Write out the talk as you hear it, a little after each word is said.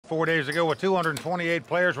4 days ago with 228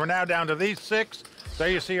 players. We're now down to these 6. There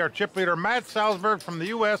you see our chip leader, Matt Salsberg from the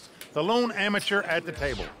U.S., the lone amateur at the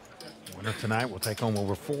table. The winner tonight will take home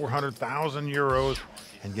over 400,000 euros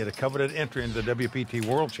and get a coveted entry into the WPT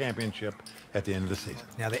World Championship at the end of the season.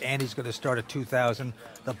 Now the ante's going to start at 2,000.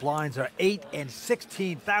 The blinds are 8 and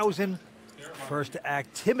 16,000. First to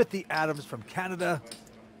act, Timothy Adams from Canada.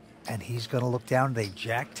 And he's going to look down at a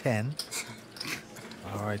Jack 10.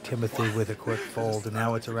 All right, Timothy with a quick fold. And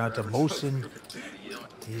now it's around to Mohsin.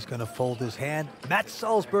 He's going to fold his hand. Matt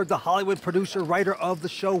Salsberg, the Hollywood producer, writer of the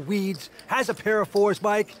show Weeds, has a pair of 4s,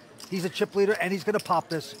 Mike. He's a chip leader, and he's going to pop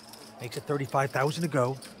this. Makes it 35,000 to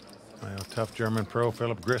go. Well, tough German pro,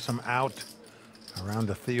 Philipp Gruissem out. Around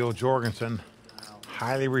to Theo Jorgensen.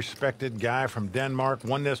 Highly respected guy from Denmark.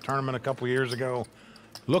 Won this tournament a couple years ago.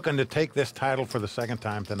 Looking to take this title for the second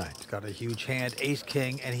time tonight. He's got a huge hand,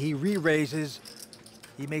 ace-king, and he re-raises.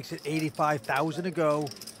 He makes it 85,000 to go.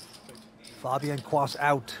 Fabian Quoss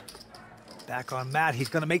out. Back on Matt. He's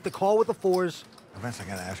going to make the call with the 4s. Vince, I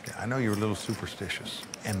got to ask you, I know you're a little superstitious,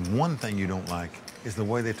 and one thing you don't like is the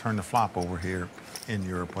way they turn the flop over here in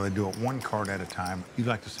Europe, where they do it one card at a time. You'd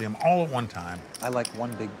like to see them all at one time. I like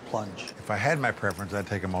one big plunge. If I had my preference, I'd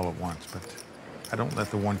take them all at once, but I don't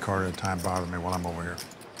let the one card at a time bother me while I'm over here.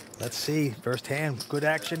 Let's see. First hand, good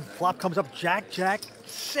action. Flop comes up, Jack, Jack,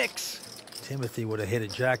 6. Timothy would have hit a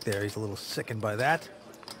Jack there. He's a little sickened by that.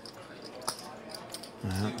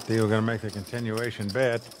 Theo going to make the continuation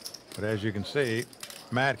bet, but as you can see,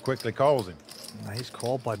 Matt quickly calls him. Nice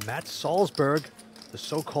call by Matt Salsberg, the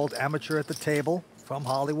so-called amateur at the table from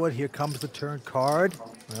Hollywood. Here comes the turn card.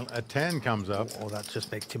 Well, a 10 comes up. Oh, that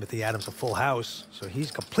just makes Timothy Adams a full house, so he's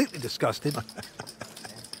completely disgusted.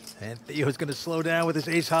 And Theo's going to slow down with his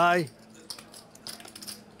ace high.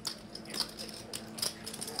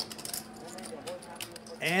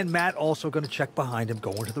 And Matt also going to check behind him,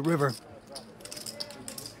 going to the river.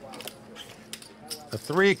 The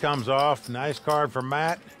 3 comes off. Nice card for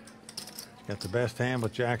Matt. Got the best hand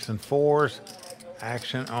with Jackson 4s.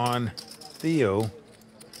 Action on Theo.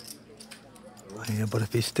 Yeah, but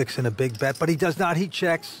if he sticks in a big bet, but he does not, he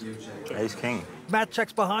checks. Ace king. Matt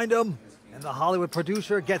checks behind him, and the Hollywood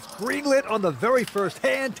producer gets greenlit on the very first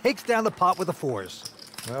hand, takes down the pot with the 4s.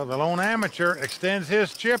 Well, the lone amateur extends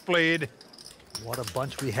his chip lead. What a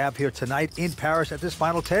bunch we have here tonight in Paris at this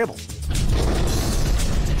final table.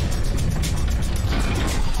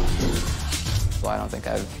 Well, I don't think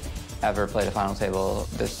I've ever played a final table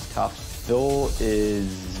this tough. Phil is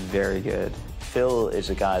very good. Phil is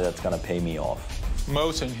a guy that's going to pay me off.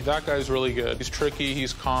 Mohsin, that guy's really good. He's tricky,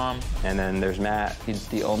 he's calm. And then there's Matt. He's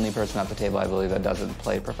the only person at the table, I believe, that doesn't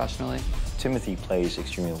play professionally. Timothy plays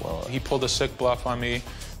extremely well. He pulled a sick bluff on me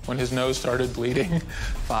when his nose started bleeding.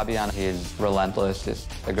 Fabian, he's relentless, just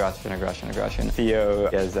aggression, aggression, aggression. Theo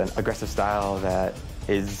has an aggressive style that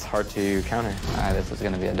is hard to counter. This is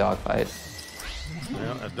going to be a dogfight.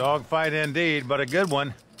 Well, a dogfight indeed, but a good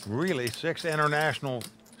one. Really, 6 international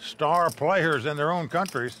star players in their own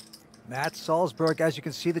countries. Matt Salsberg, as you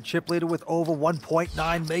can see, the chip leader with over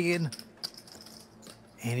 1.9 million.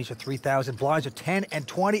 And he's at 3,000 blinds, a 10 and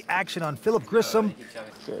 20 action on Philipp Gruissem.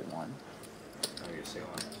 Good one.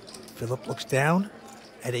 Philipp looks down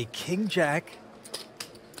at a king jack.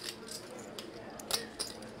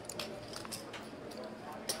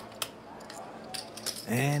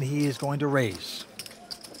 And he is going to raise.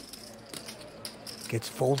 Gets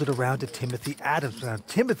folded around to Timothy Adams. Now,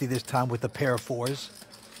 Timothy this time with a pair of 4s.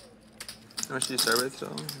 How much do you start with,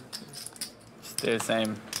 so? Stay the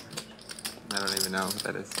same. I don't even know what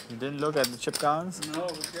that is. You didn't look at the chip counts? No,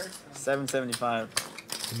 who cares? 775.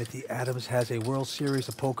 Timothy Adams has a World Series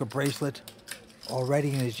of Poker bracelet already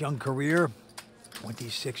in his young career.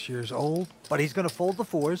 26 years old, but he's going to fold the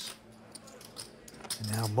 4s.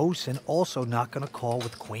 And now Mohsin also not going to call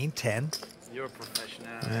with Queen 10. You're a professional.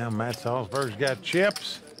 Yeah, Matt Salsberg's got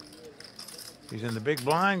chips. He's in the big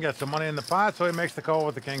blind, got some money in the pot, so he makes the call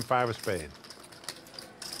with the King 5 of spades.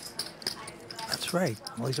 That's right.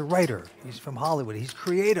 Well, he's a writer. He's from Hollywood. He's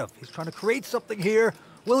creative. He's trying to create something here.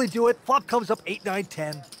 Will he do it? Flop comes up 8, 9,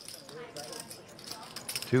 10.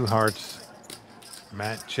 2 hearts.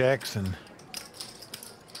 Matt checks, and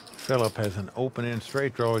Philipp has an open-end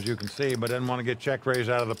straight draw, as you can see, but doesn't want to get check raised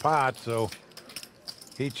out of the pot, so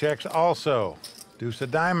he checks also. Deuce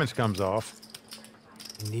of diamonds comes off.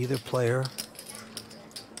 Neither player.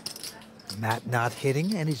 Matt not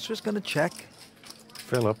hitting, and he's just going to check.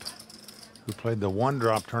 Philipp, who played the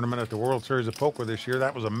one-drop tournament at the World Series of Poker this year.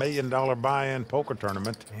 That was $1 million buy-in poker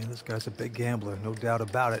tournament. Man, this guy's a big gambler, no doubt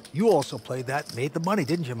about it. You also played that, made the money,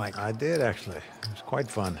 didn't you, Mike? I did, actually. It was quite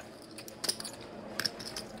fun.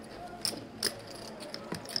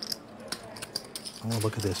 Oh,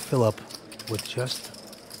 look at this. Philipp, with just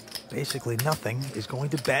basically nothing, is going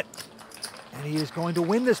to bet, and he is going to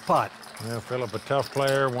win this pot. Well, Philipp, a tough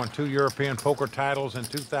player, won 2 European poker titles in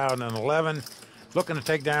 2011. Looking to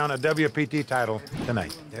take down a WPT title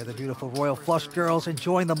tonight. They're the beautiful Royal Flush girls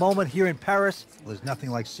enjoying the moment here in Paris. Well, there's nothing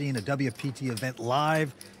like seeing a WPT event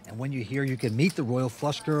live. And when you're here, you can meet the Royal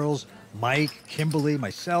Flush girls, Mike, Kimberly,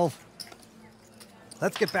 myself.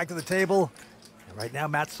 Let's get back to the table. And right now,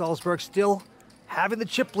 Matt Salsberg still having the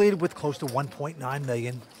chip lead with close to 1.9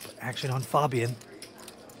 million. Action on Fabian.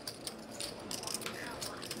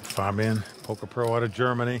 Fabian, poker pro out of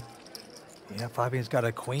Germany. Yeah, Fabian's got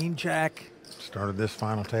a queen jack. Started this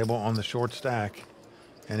final table on the short stack,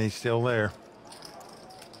 and he's still there.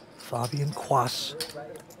 Fabian Quoss.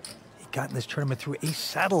 He got in this tournament through Ace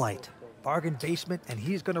Satellite. Bargain basement, and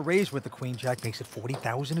he's going to raise with the queen jack. Makes it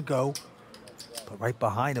 40,000 to go. But right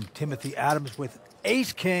behind him, Timothy Adams with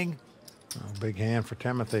Ace King. Oh, big hand for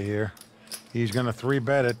Timothy here. He's going to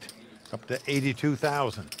 3-bet it up to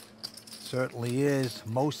 82,000. Certainly is.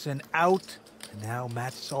 Mohsin out. And now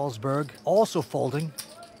Matt Salsberg also folding.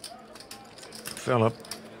 Philipp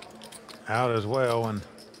out as well and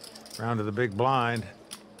round to the big blind.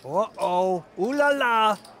 Uh-oh. Ooh la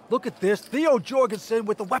la. Look at this. Theo Jorgensen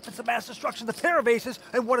with the weapons of mass destruction, the pair of aces,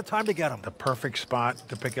 and what a time to get them. The perfect spot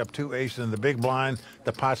to pick up 2 aces in the big blind.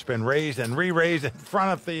 The pot's been raised and re-raised in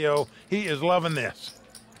front of Theo. He is loving this.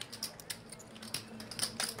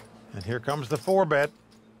 And here comes the 4-bet.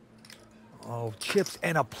 Oh, chips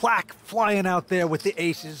and a plaque flying out there with the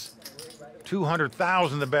aces.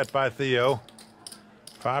 200,000 to bet by Theo.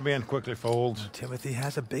 Fabian quickly folds. Timothy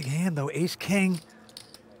has a big hand, though. Ace King.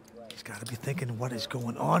 He's got to be thinking, what is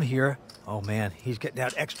going on here? Oh, man, he's getting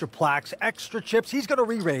out extra plaques, extra chips. He's going to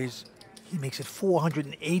re-raise. He makes it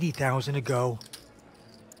 480,000 to go.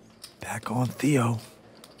 Back on Theo.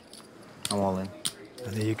 I'm all in.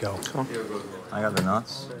 And there you go. Cool. I got the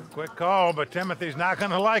nuts. Quick call, but Timothy's not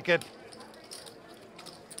going to like it.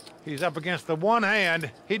 He's up against the one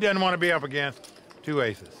hand he doesn't want to be up against 2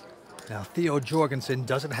 aces. Now, Theo Jorgensen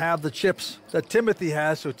doesn't have the chips that Timothy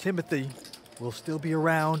has, so Timothy will still be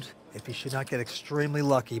around if he should not get extremely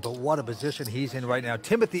lucky. But what a position he's in right now.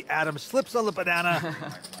 Timothy Adams slips on the banana,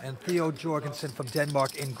 and Theo Jorgensen from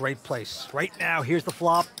Denmark in great place. Right now, here's the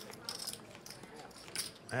flop.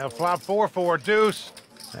 Now, flop 4-4 deuce.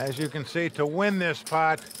 As you can see, to win this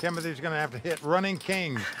pot, Timothy's going to have to hit running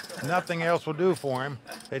kings. Nothing else will do for him.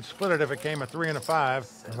 They'd split it if it came a 3 and a 5.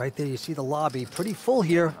 And right there, you see the lobby pretty full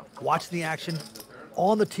here. Watching the action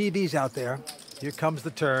on the TVs out there. Here comes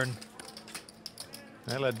the turn.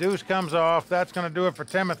 Well, a deuce comes off. That's going to do it for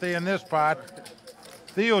Timothy in this pot.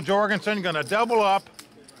 Theo Jorgensen going to double up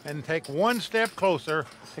and take 1 step closer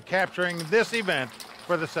to capturing this event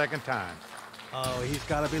for the 2nd time. Oh, he's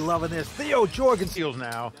got to be loving this. Theo Jorgensen Steals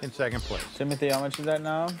now in 2nd place. Timothy, how much is that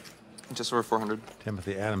now? Just over 400.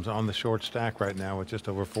 Timothy Adams on the short stack right now with just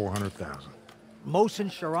over 400,000. Mohsin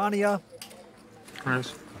Charania.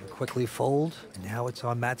 Nice. Quickly fold. And now it's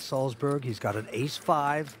on Matt Salsberg. He's got an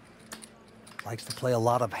ace-5. Likes to play a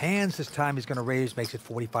lot of hands. This time he's going to raise, makes it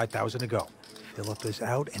 45,000 to go. Philipp is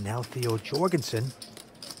out, and now Theo Jorgensen.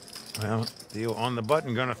 Well, Theo on the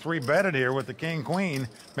button, going to 3-bet it here with the king-queen.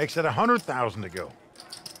 Makes it 100,000 to go.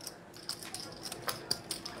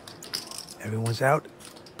 Everyone's out,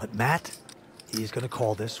 but Matt, he's going to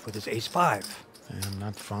call this with his ace-5. I'm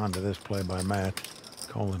not fond of this play by Matt.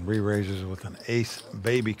 Calling re-raises with an ace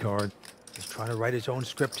baby card. He's trying to write his own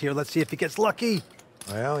script here. Let's see if he gets lucky.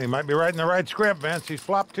 Well, he might be writing the right script, Vince. He's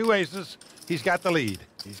flopped 2 aces. He's got the lead.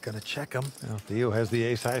 He's going to check him. Well, Theo has the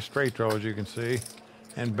ace-high straight draw, as you can see,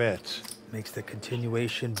 and bets. Makes the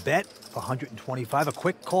continuation bet for 125. A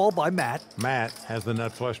quick call by Matt. Matt has the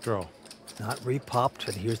nut flush draw. Not repopped,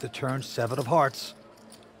 and here's the turn, 7 of hearts.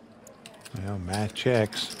 Well, Matt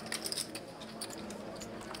checks.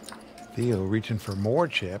 Theo reaching for more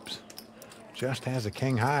chips. Just has a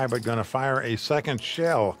king high, but going to fire a 2nd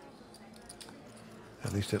shell.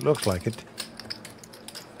 At least it looks like it.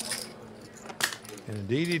 And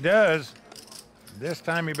indeed he does. This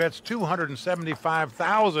time he bets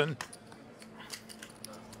 275,000.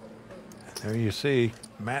 There you see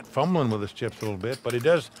Matt fumbling with his chips a little bit, but he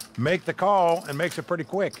does make the call and makes it pretty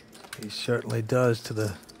quick. He certainly does, to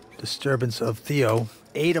the disturbance of Theo.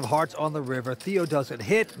 8 of hearts on the river. Theo doesn't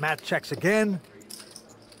hit. Matt checks again.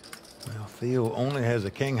 Well, Theo only has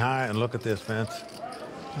a king high, and look at this, Vince.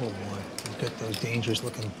 Oh boy, look at those dangerous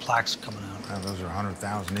looking plaques coming out. Wow, those are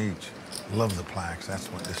 100,000 each. Love the plaques. That's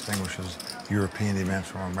what distinguishes European events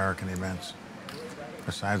from American events.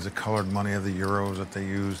 Besides the colored money of the euros that they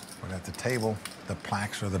use, but at the table, the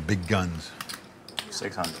plaques are the big guns.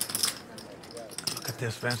 600. Look at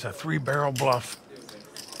this, Vince, a 3-barrel bluff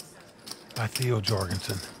by Theo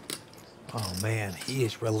Jorgensen. Oh, man, he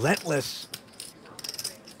is relentless.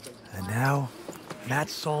 And now, Matt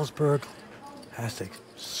Salsberg has to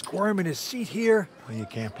squirm in his seat here. Well, you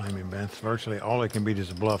can't blame him, Vince. Virtually all he can beat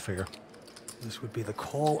is a bluff here. This would be the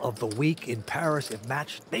call of the week in Paris if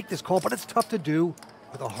Matt should make this call, but it's tough to do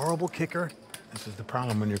with a horrible kicker. This is the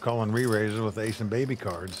problem when you're calling re-raises with ace and baby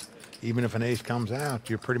cards. Even if an ace comes out,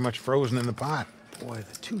 you're pretty much frozen in the pot. Boy,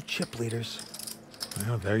 the two chip leaders.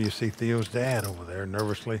 Well, there you see Theo's dad over there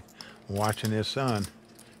nervously watching his son.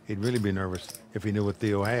 He'd really be nervous if he knew what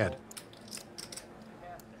Theo had.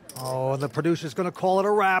 Oh, and the producer's going to call it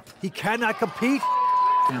a wrap. He cannot compete.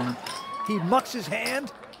 He mucks his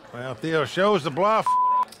hand. Well, Theo shows the bluff.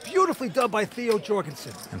 Beautifully done by Theo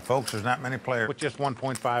Jorgensen. And folks, there's not many players with just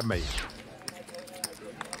 1.5 million.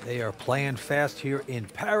 They are playing fast here in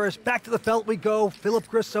Paris. Back to the felt we go. Philipp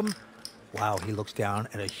Gruissem. Wow, he looks down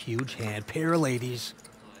at a huge hand. Pair of ladies.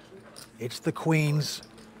 It's the queens.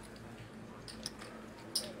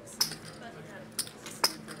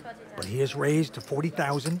 But he is raised to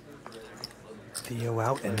 40,000. Theo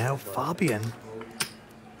out, and now Fabian.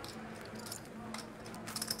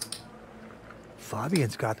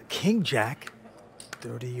 Fabian's got King Jack,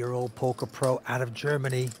 30-year-old poker pro out of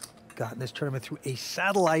Germany. Got in this tournament through a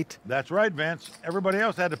satellite. That's right, Vince. Everybody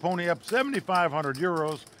else had to pony up 7,500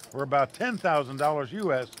 euros, or about $10,000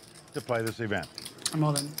 US, to play this event. I'm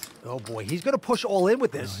all in. Oh boy, he's going to push all in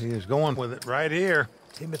with this. He is going with it right here.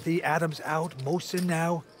 Timothy Adams out. Mohsin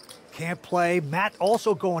now can't play. Matt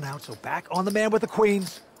also going out, so back on the man with the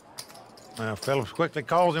queens. Phillips quickly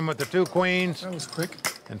calls him with the 2 queens. That was quick.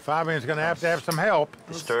 And Fabian's going to have some help.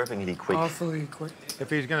 Disturbingly quick. Awfully quick. If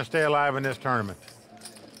he's going to stay alive in this tournament.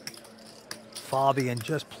 Fabian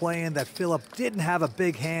just playing that Philipp didn't have a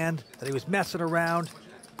big hand, that he was messing around.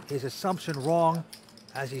 His assumption wrong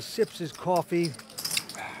as he sips his coffee.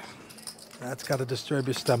 That's got to disturb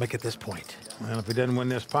your stomach at this point. Well, if he didn't win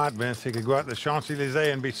this pot, Vince, he could go out to the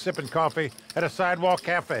Champs-Élysées and be sipping coffee at a sidewalk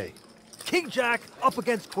cafe. King Jack up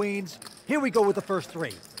against queens. Here we go with the first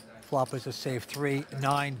 3. Flop is a safe 3,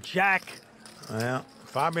 9, Jack. Well,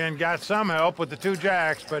 Fabian got some help with the 2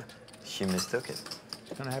 jacks, but She mistook it.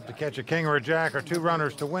 he's going to have to catch a king or a jack or 2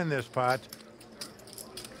 runners to win this pot.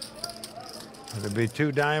 It'd be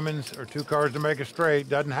 2 diamonds or 2 cards to make a straight.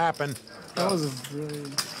 Doesn't happen. That was a really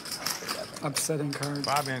upsetting card.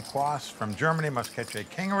 Fabian Quoss from Germany must catch a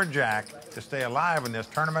king or a jack to stay alive in this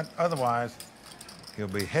tournament. Otherwise, he'll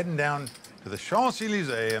be heading down to the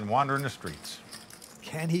Champs-Élysées and wandering the streets.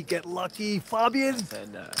 Can he get lucky? Fabian.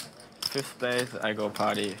 Said 5th place, I go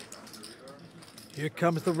party. Here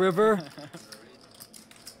comes the river.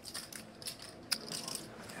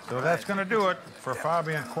 So that's going to do it for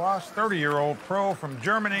Fabian Quoss, 30-year-old pro from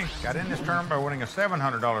Germany. Got in this tournament by winning a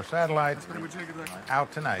 $700 satellite.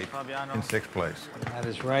 Out tonight in 6th place. That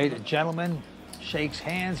is right. A gentleman shakes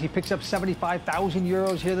hands. He picks up 75,000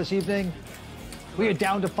 euros here this evening. We are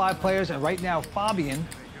down to 5 players, and right now Fabian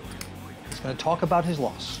is going to talk about his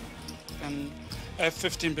loss. And I have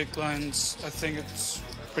 15 big blinds. I think it's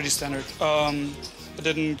pretty standard. I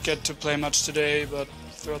didn't get to play much today, but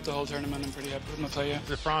throughout the whole tournament, I'm pretty happy with my play. Yeah.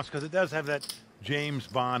 The France, because it does have that James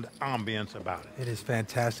Bond ambience about it. It is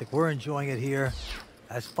fantastic. We're enjoying it here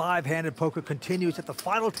as 5-handed poker continues at the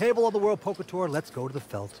final table of the World Poker Tour. Let's go to the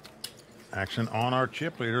felt. Action on our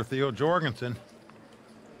chip leader, Theo Jorgensen.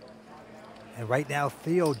 And right now,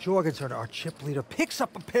 Theo Jorgensen, our chip leader, picks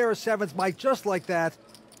up a pair of 7s, Mike, just like that.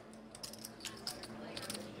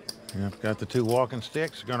 Yep, got the 2 walking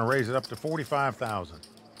sticks. Going to raise it up to 45,000.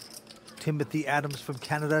 Timothy Adams from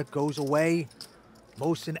Canada goes away.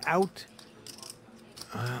 Mohsin out.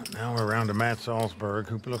 Now we're around to Matt Salsberg,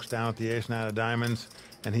 who looks down at the ace-9 of diamonds,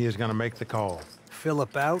 and he is going to make the call.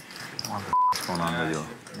 Philipp out. What's going on with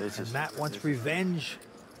you? And Matt wants revenge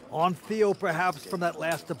on Theo, perhaps, from that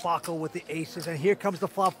last debacle with the aces. And here comes the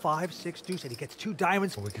flop 5, 6, deuce, and he gets 2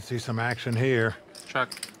 diamonds. We can see some action here.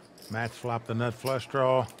 Check. Matt's flopped the nut flush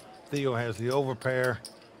draw. Theo has the overpair.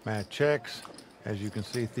 Matt checks. As you can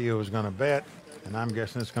see, Theo is going to bet, and I'm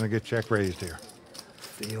guessing it's going to get check raised here.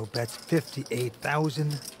 Theo bets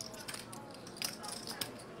 58,000.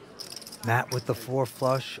 Matt with the 4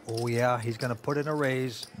 flush. Oh yeah, he's going to put in a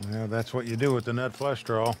raise. Well, that's what you do with the nut flush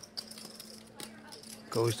draw.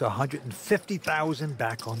 Goes to 150,000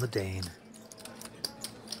 back on the Dane.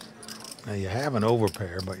 Now you have an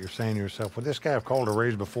overpair, but you're saying to yourself, would this guy have called a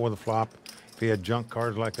raise before the flop if he had junk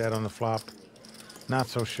cards like that on the flop? Not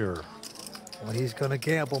so sure. When he's going to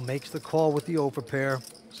gamble, makes the call with the overpair.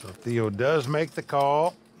 So Theo does make the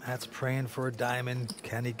call. Matt's praying for a diamond.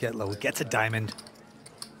 Can he get low? He gets a diamond.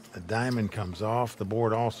 The diamond comes off. The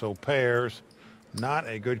board also pairs. Not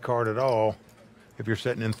a good card at all if you're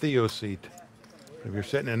sitting in Theo's seat. If you're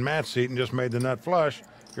sitting in Matt's seat and just made the nut flush,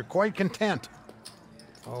 you're quite content.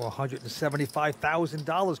 Oh,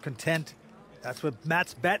 $175,000 content. That's what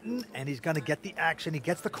Matt's betting, and he's going to get the action. He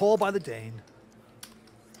gets the call by the Dane.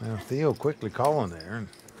 Well, Theo quickly calling there.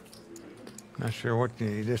 Not sure what,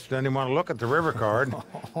 he just doesn't even want to look at the river card,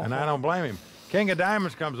 and I don't blame him. King of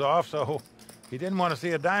diamonds comes off, so he didn't want to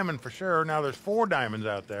see a diamond for sure. Now there's 4 diamonds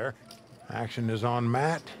out there. Action is on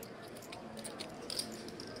Matt.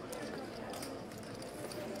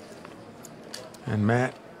 And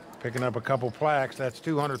Matt picking up a couple plaques. That's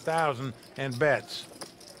 200,000 and bets.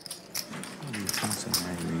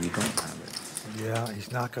 Yeah,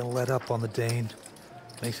 he's not going to let up on the Dane.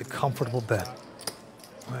 Makes a comfortable bet.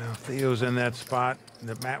 Well, Theo's in that spot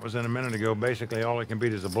that Matt was in a minute ago. Basically, all he can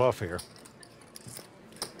beat is a bluff here.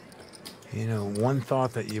 You know, one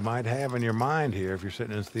thought that you might have in your mind here if you're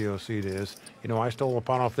sitting in Theo's seat is, you know, I stole a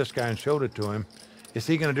pawn off this guy and showed it to him. Is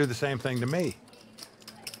he going to do the same thing to me?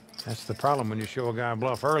 That's the problem when you show a guy a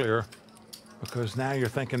bluff earlier, because now you're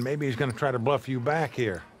thinking maybe he's going to try to bluff you back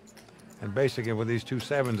here. And basically with these 2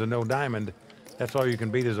 sevens and no diamond, that's all you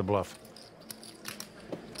can beat is a bluff.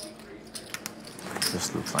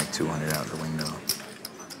 This looks like 200 out the window.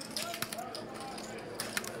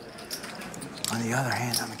 On the other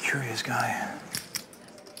hand, I'm a curious guy.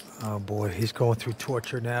 Oh boy, he's going through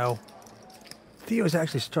torture now. Theo's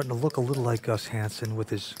actually starting to look a little like Gus Hansen with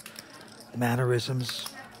his mannerisms.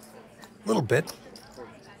 A little bit.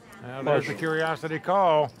 Now there's the curiosity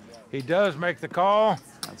call. He does make the call.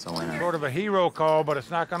 That's a winner. Sort of a hero call, but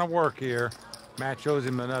it's not going to work here. Matt shows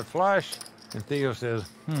him the nut flush, and Theo says,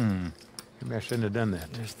 maybe I shouldn't have done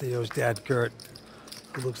that. There's Theo's dad, Gert,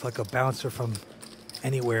 who looks like a bouncer from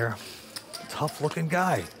anywhere. Tough-looking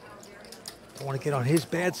guy. Don't want to get on his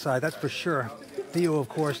bad side, that's for sure. Theo, of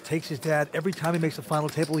course, takes his dad. Every time he makes a final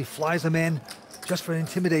table, he flies him in just for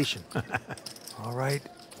intimidation. All right.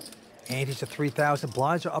 Ante's to 3,000.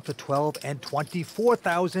 Blinds are up to 12 and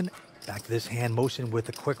 24,000. Back to this hand, Mohsin with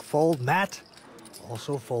a quick fold. Matt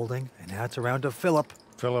also folding, and now it's around to Philipp.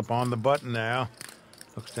 Philipp on the button now.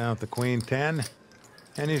 Looks down at the queen 10,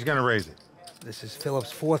 and he's going to raise it. This is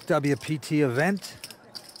Philipp's 4th WPT event.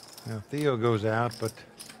 Now, Theo goes out, but...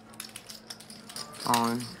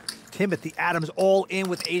 On. Timothy Adams all in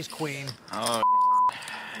with ace-queen. Oh,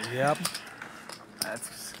 Yep.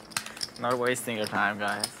 that's not wasting your time,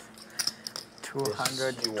 guys.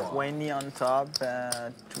 220 on top,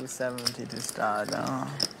 270 to start. Oh.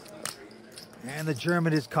 And the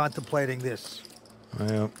German is contemplating this.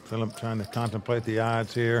 Well, Philipp trying to contemplate the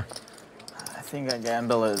odds here. I think I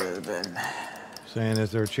gamble a little bit. Saying,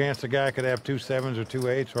 is there a chance the guy could have 2 sevens or 2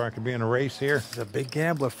 eights, or I could be in a race here? He's a big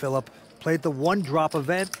gambler, Philipp. Played the 1-drop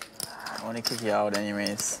event. I want to kick you out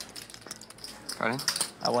anyways. Pardon?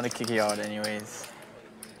 I want to kick you out anyways.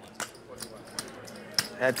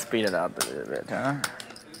 Let's speed it up a little bit, huh?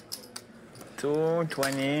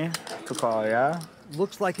 220 to call, yeah?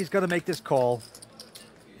 Looks like he's going to make this call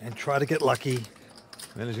and try to get lucky.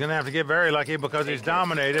 Then he's going to have to get very lucky because he's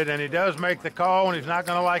dominated, and he does make the call, and he's not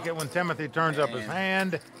going to like it when Timothy turns up his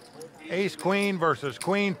hand. Ace-queen versus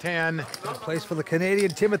queen 10. Good place for the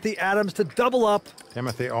Canadian Timothy Adams to double up.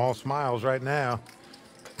 Timothy all smiles right now.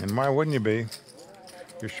 And why wouldn't you be?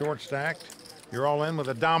 You're short stacked. You're all in with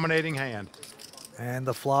a dominating hand. And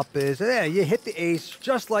the flop is, yeah, you hit the ace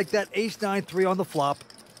just like that ace-9-3 on the flop.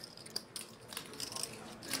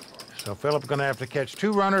 So Philipp's going to have to catch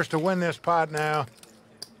 2 runners to win this pot now.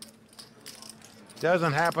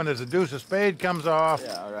 Doesn't happen as the deuce of spade comes off.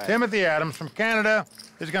 Yeah, all right. Timothy Adams from Canada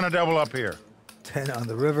is going to double up here. 10 on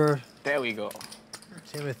the river. There we go.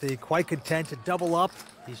 Timothy quite content to double up.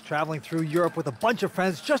 He's traveling through Europe with a bunch of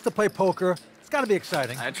friends just to play poker. It's got to be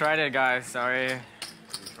exciting. I tried it, guys. Sorry.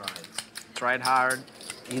 Tried hard.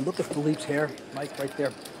 You look at Philippe's hair, Mike, right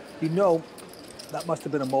there. You know that must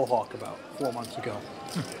have been a mohawk about 4 months ago.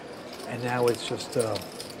 And now it's just a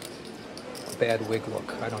bad wig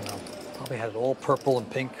look. I don't know. Probably had it all purple and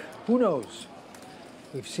pink. Who knows?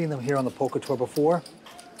 We've seen them here on the poker tour before.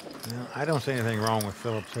 Well, I don't see anything wrong with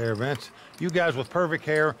Philipp's hair, Vince. You guys with perfect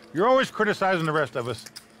hair, you're always criticizing the rest of us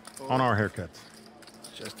on our haircuts.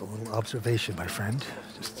 Just a little observation, my friend.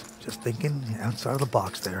 Just thinking outside of the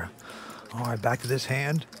box there. All right, back to this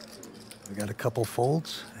hand. We got a couple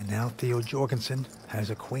folds, and now Theo Jorgensen has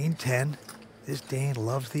a queen 10. This Dane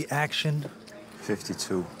loves the action.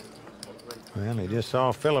 52. Well, he just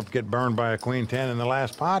saw Philipp get burned by a queen 10 in the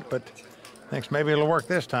last pot, but thinks maybe it'll work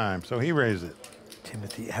this time, so he raised it.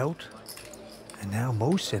 Timothy out. And now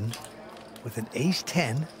Mohsin with an ace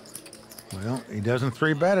 10. Well, he doesn't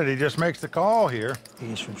 3-bet it. He just makes the call here.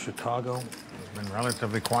 He's from Chicago. He's been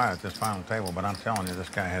relatively quiet this final table, but I'm telling you, this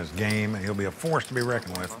guy has game, and he'll be a force to be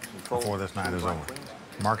reckoned with before this night is over.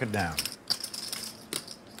 Mark it down.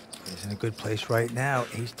 He's in a good place right now.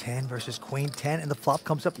 Ace-10 versus Queen-10, and the flop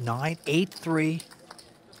comes up 9-8-3.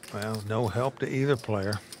 Well, no help to either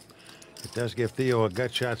player. It does give Theo a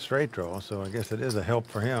gut shot straight draw, so I guess it is a help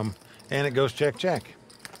for him. And it goes check, check.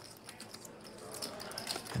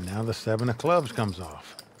 And now the 7 of clubs comes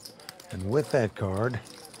off. And with that card,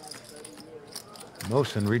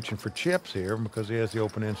 Mohsin reaching for chips here because he has the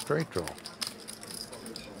open-end straight draw.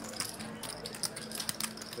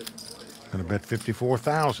 Gonna bet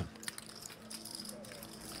 54,000.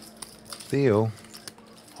 Theo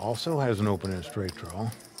also has an open-end straight draw.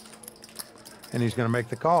 And he's gonna make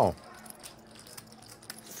the call.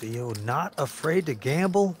 Theo not afraid to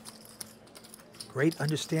gamble. Great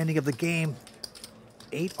understanding of the game.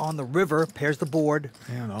 8 on the river, pairs the board.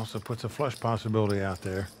 And also puts a flush possibility out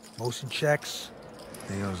there. Mohsin checks.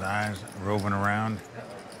 Theo's eyes roving around.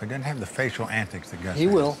 But doesn't have the facial antics that Gus He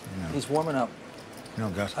has. will. You know. He's warming up. You know,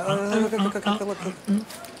 Gus. Look.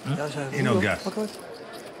 You know, Gus. Look.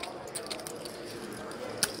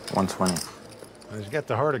 120. He's got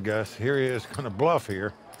the heart of Gus. Here he is going to bluff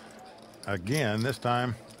here. Again, this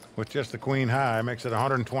time with just the queen high. Makes it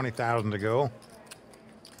 120,000 to go.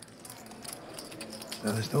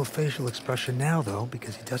 Now, there's no facial expression now, though,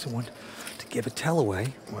 because he doesn't want to give a tell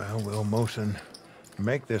away. Well, will Mohsin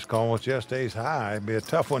make this call with just ace high? Be a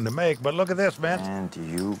tough one to make, but look at this, Vince. And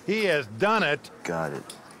you He has done it. got it.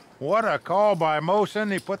 What a call by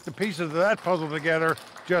Mohsin. He put the pieces of that puzzle together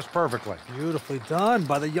just perfectly. Beautifully done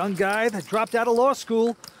by the young guy that dropped out of law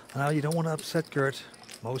school. Now, you don't want to upset Gert.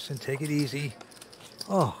 Mohsin, take it easy.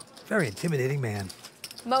 Oh, very intimidating man.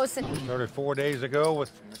 Mohsin. Started 4 days ago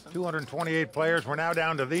with 228 players. We're now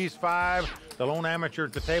down to these 5. The lone amateur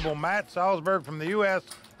at the table, Matt Salsberg from the U.S.,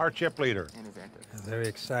 our chip leader. Very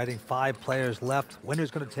exciting. 5 players left.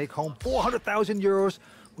 Winner's going to take home 400,000 euros,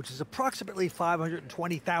 which is approximately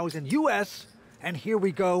 520,000 US. And here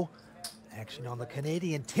we go. Action on the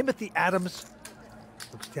Canadian. Timothy Adams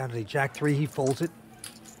looks down to the Jack-3. He folds it.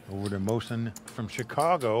 Over to Mohsin from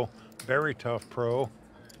Chicago. Very tough pro.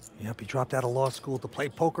 Yep, he dropped out of law school to play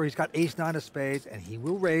poker. He's got ace-9 of spades, and he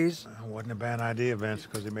will raise. Wasn't a bad idea, Vince,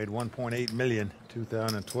 because he made 1.8 million in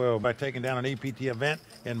 2012 by taking down an EPT event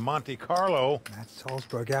in Monte Carlo. Matt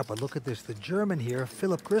Salsberg out, but look at this. The German here,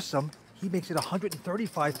 Philipp Gruissem, he makes it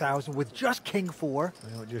 135,000 with just king-4. Well,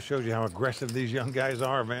 it just shows you how aggressive these young guys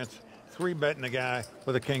are, Vince. 3-betting a guy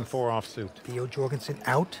with a king-4 offsuit. Theo Jorgensen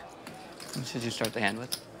out. What should you start the hand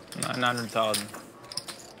with? 900,000.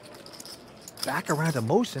 Back around to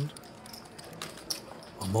Mohsin.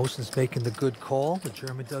 Well, Mohsin's making the good call. The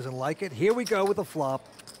German doesn't like it. Here we go with the flop.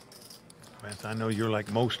 Vince, I know you're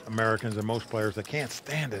like most Americans and most players that can't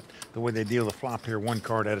stand it, the way they deal the flop here 1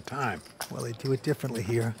 card at a time. Well, they do it differently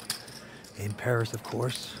here. In Paris, of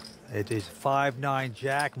course. It is 5-9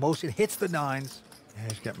 Jack. Mohsin hits the 9s. Yeah,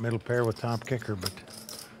 he's got middle pair with top kicker, but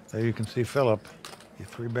there you can see Philipp. You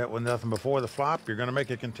 3-bet with nothing before the flop. You're going to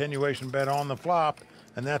make a continuation bet on the flop,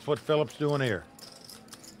 and that's what Philipp's doing here.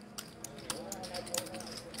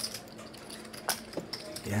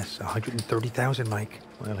 Yes, 130,000, Mike.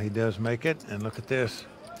 Well, he does make it, and look at this.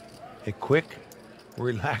 A quick,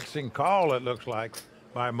 relaxing call, it looks like,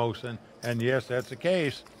 by Mohsin. And yes, that's the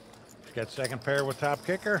case. He's got second pair with top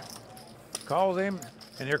kicker. Calls him,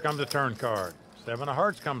 and here comes a turn card. 7 of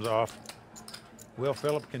hearts comes off. Will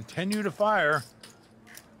Philipp continue to fire?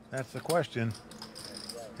 That's the question.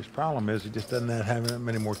 His problem is he just doesn't have that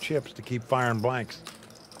many more chips to keep firing blanks.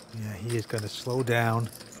 Yeah, he is going to slow down.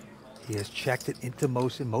 He has checked it into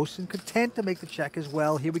Mohsin. Mohsin content to make the check as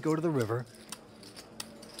well. Here we go to the river.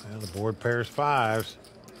 Well, the board pairs 5s.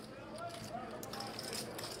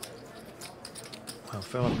 Well,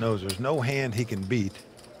 Philipp knows there's no hand he can beat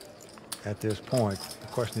at this point. The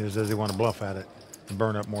question is, does he want to bluff at it and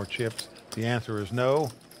burn up more chips? The answer is no.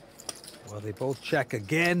 Well, they both check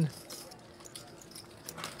again.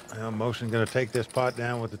 Well, Mohsin going to take this pot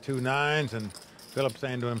down with the 2 9s, and Philipp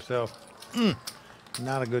saying to himself,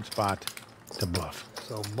 not a good spot to bluff.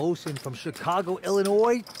 So Mohsin from Chicago,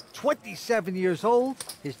 Illinois, 27 years old.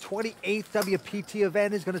 His 28th WPT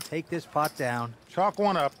event is going to take this pot down. Chalk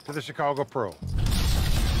one up to the Chicago Pro.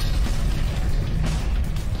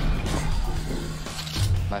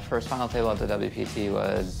 My first final table at the WPT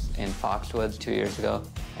was in Foxwoods 2 years ago,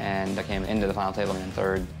 and I came into the final table in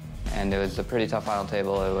 3rd. And it was a pretty tough final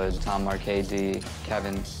table. It was Tom Marchese,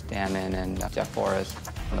 Kevin Stammen, and Jeff Forrest.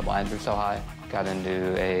 And the blinds were so high. got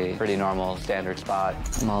into a pretty normal standard spot.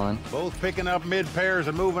 I'm all in. Both picking up mid pairs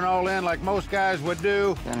and moving all in like most guys would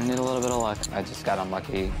do. Gonna need a little bit of luck. I just got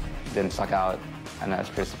unlucky, didn't suck out, and I was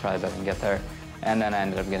pretty surprised I didn't get there. And then I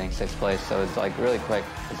ended up getting 6th place, so it's like really quick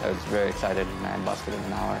because I was very excited and I busted in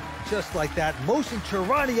an hour. Just like that, Mohsin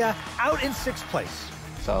Charania out in 6th place.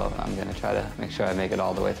 So I'm gonna try to make sure I make it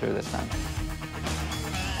all the way through this time.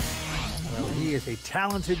 Well, he is a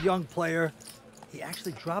talented young player. He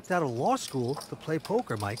actually dropped out of law school to play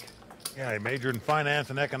poker, Mike. Yeah, he majored in finance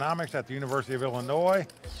and economics at the University of Illinois.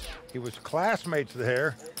 He was classmates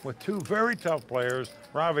there with two very tough players,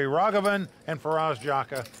 Ravi Raghavan and Faraz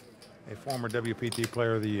Jaka, a former WPT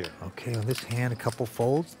Player of the Year. Okay, on this hand, a couple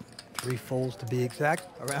folds, 3 folds to be exact.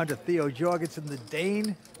 Around to Theo Jorgensen, the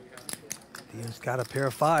Dane. Theo's got a pair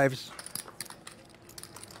of 5s.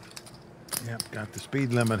 Yep, got the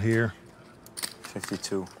speed limit here.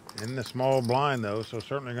 52. In the small blind, though, so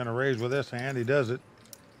certainly going to raise with this hand. He does it.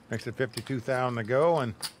 Makes it 52,000 to go,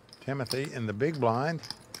 and Timothy in the big blind.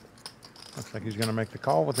 Looks like he's going to make the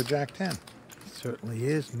call with the Jack-10. Certainly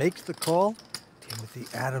is. Makes the call. Timothy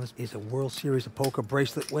Adams is a World Series of Poker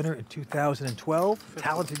bracelet winner in 2012.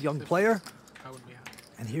 Talented young player.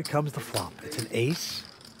 And here comes the flop. It's an ace,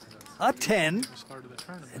 a 10,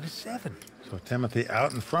 and a 7. So Timothy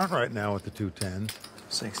out in front right now with the 2 10s.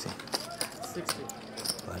 60.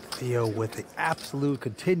 But Theo with the absolute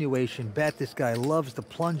continuation bet. This guy loves to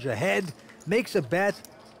plunge ahead, makes a bet.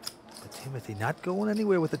 But Timothy not going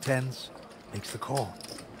anywhere with the 10s, makes the call.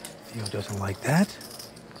 Theo doesn't like that.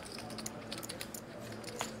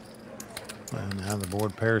 Well, now the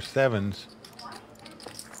board pairs 7s.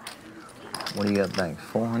 What do you got back?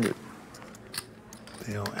 400.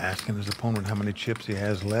 Theo asking his opponent how many chips he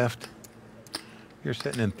has left. You're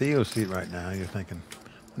sitting in Theo's seat right now. You're thinking,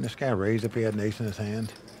 wouldn't this guy raise if he had an ace in his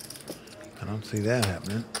hand? I don't see that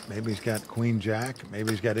happening. Maybe he's got Queen Jack. Maybe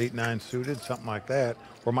he's got 8-9 suited, something like that.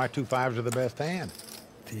 Or my 2 5s are the best hand.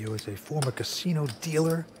 Theo is a former casino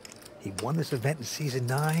dealer. He won this event in season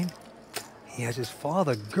 9. He has his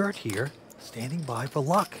father, Gert, here, standing by for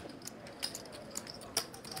luck.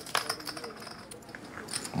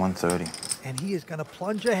 130. And he is going to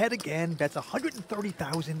plunge ahead again. That's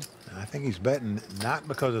 130,000. I think he's betting not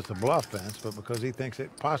because it's a bluff fence, but because he thinks it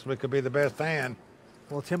possibly could be the best hand.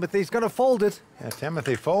 Well, Timothy's going to fold it. Yeah,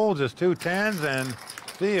 Timothy folds his 2 10s, and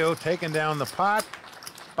Theo taking down the pot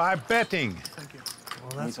by betting. Thank you.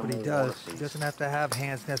 Well, that's what he does. He doesn't have to have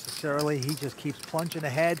hands necessarily. He just keeps plunging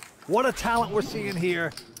ahead. What a talent we're seeing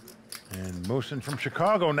here. And Mohsin from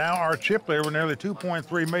Chicago now our chip leader with nearly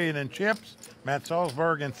 2.3 million in chips. Matt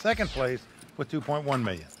Salsberg in 2nd place with 2.1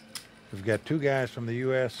 million. We've got 2 guys from the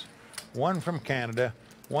U.S., 1 from Canada,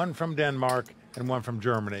 1 from Denmark, and 1 from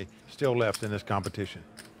Germany still left in this competition.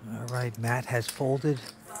 All right, Matt has folded.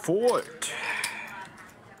 Fort.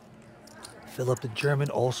 Philipp, the German,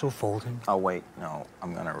 also folding. Oh, wait. No,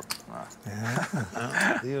 I'm going to...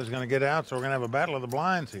 Theo's going to get out, so we're going to have a battle of the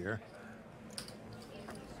blinds here.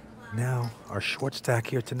 Now, our short stack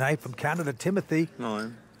here tonight from Canada, Timothy.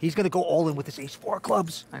 No. He's going to go all in with his ace-4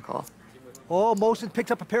 clubs. I call. Oh, Mohsin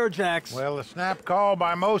picked up a pair of jacks. Well, the snap call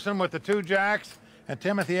by Mohsin with the 2 jacks, and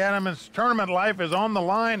Timothy Adams' tournament life is on the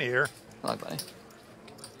line here. Luck, buddy.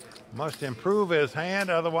 Must improve his hand,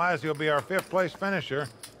 otherwise he'll be our 5th place finisher.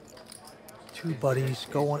 2 buddies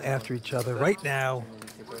going after each other right now.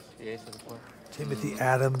 Timothy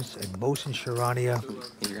Adams and Mohsin Charania. You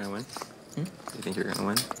think you're going to win? You think you're going to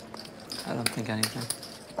win? I don't think anything.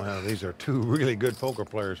 Well, these are 2 really good poker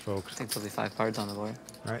players, folks. I think there'll be 5 cards on the board.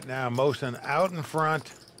 Right now, Mohsin out in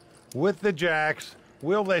front with the jacks.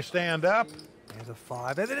 Will they stand up? There's a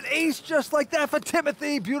 5. And then an ace just like that for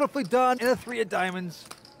Timothy. Beautifully done. And a 3 of diamonds.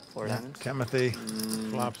 4 diamonds. Timothy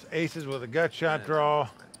flops aces with a gut shot draw.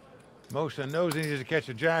 Mohsin knows he needs to catch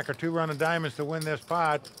a jack or 2 running diamonds to win this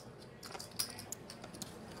pot.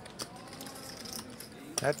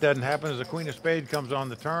 That doesn't happen as the Queen of Spades comes on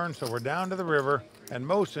the turn, so we're down to the river. And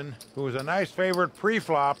Mohsin, who was a nice favorite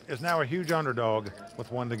pre-flop, is now a huge underdog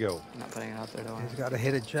with 1 to go. I'm not putting it out there, don't He's got to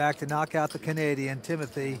hit a jack to knock out the Canadian.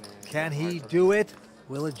 Timothy, can he do it?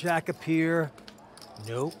 Will a jack appear?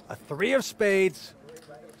 Nope. A 3 of spades.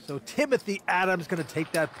 So Timothy Adams going to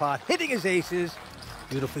take that pot, hitting his aces.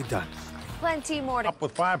 Beautifully done. Plenty more to... Up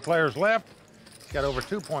with 5 players left. He's got over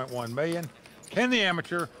 2.1 million. Can the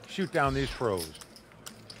amateur shoot down these pros?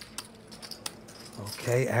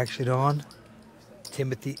 Okay, action on.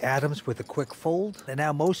 Timothy Adams with a quick fold. And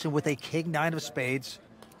now Mohsin with a king 9 of spades.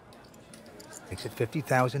 Makes it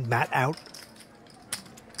 50,000. Matt out.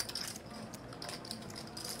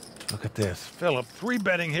 Look at this. Philipp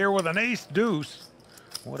 3-betting here with an ace deuce.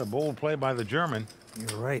 What a bold play by the German.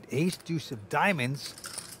 You're right. Ace, deuce of diamonds.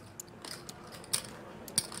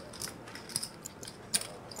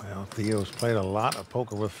 Well, Theo's played a lot of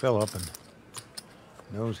poker with Philipp and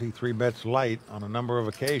knows he 3-bets light on a number of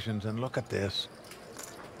occasions. And look at this.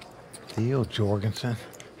 Theo Jorgensen.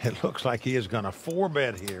 It looks like he is going to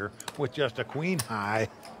 4-bet here with just a queen high.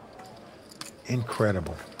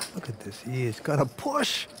 Incredible. Look at this. He is going to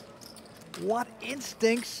push. What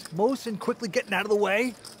instincts. Mohsin quickly getting out of the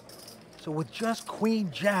way. So with just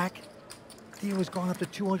queen jack, Theo is going up to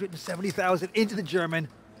 270,000 into the German,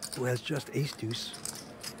 who has just ace deuce.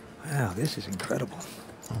 Wow, this is incredible.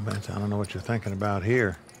 Oh, Vince, I don't know what you're thinking about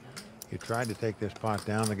here. You tried to take this pot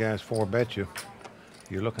down. The guy's 4-bet you.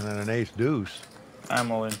 You're looking at an ace deuce.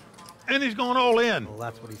 I'm all in. And he's going all in. Well,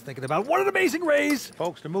 that's what he's thinking about. What an amazing raise.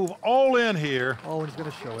 Folks, to move all in here. Oh, and he's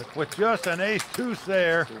going to show it. With just an ace deuce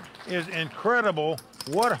there is incredible.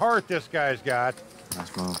 What heart this guy's got.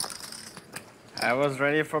 Nice move. I was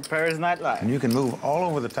ready for Paris nightlife. And you can move all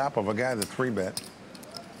over the top of a guy that's 3-bet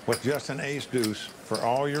with just an ace deuce for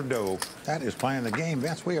all your dough. That is playing the game.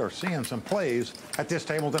 Vince, we are seeing some plays at this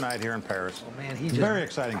table tonight here in Paris. Oh, man, he just very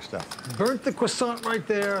exciting stuff. burnt the croissant right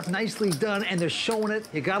there. Nicely done, and they're showing it.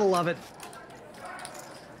 You gotta love it.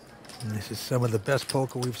 And this is some of the best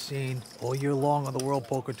poker we've seen all year long on the World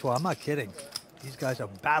Poker Tour. I'm not kidding. These guys are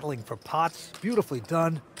battling for pots. Beautifully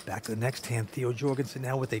done. Back to the next hand. Theo Jorgensen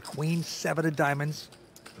now with a queen 7 of diamonds.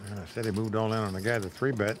 And I said he moved all in on the guy that's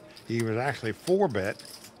 3-bet. He was actually 4-bet,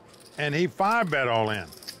 and he 5-bet all in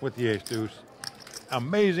with the ace deuce.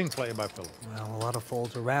 Amazing play by Philipp. Well, a lot of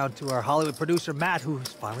folds around to our Hollywood producer, Matt, who's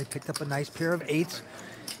finally picked up a nice pair of 8s.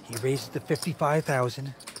 He raises to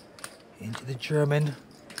 55,000 into the German,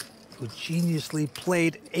 who geniusly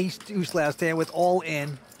played ace deuce last hand with all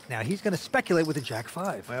in. Now he's going to speculate with a jack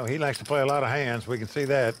 5. Well, he likes to play a lot of hands. We can see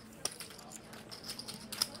that.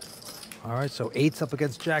 All right, so 8's up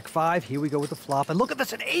against jack 5. Here we go with the flop. And look at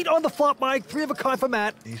this, an 8 on the flop, Mike. 3 of a kind for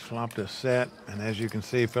Matt. He's flopped a set, and as you can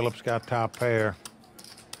see, Philipp's got top pair.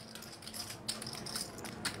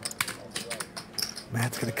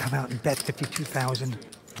 Matt's going to come out and bet 52,000.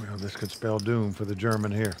 Well, this could spell doom for the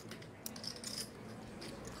German here.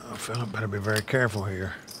 Oh, Philipp better be very careful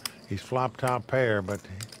here. He's flopped top pair, but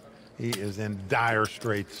he is in dire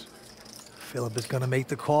straits. Philipp is going to make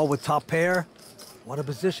the call with top pair. What a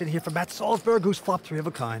position here for Matt Salsberg, who's flopped 3 of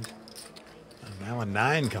a kind. And now a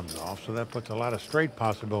 9 comes off, so that puts a lot of straight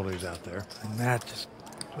possibilities out there. And Matt just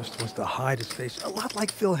wants to hide his face, a lot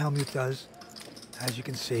like Phil Hellmuth does, as you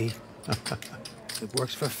can see. It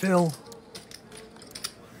works for Phil.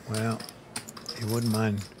 Well, he wouldn't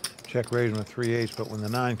mind check raising with 3-8, but when the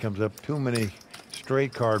 9 comes up, too many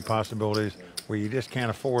straight card possibilities where you just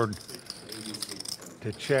can't afford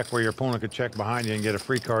to check where your opponent could check behind you and get a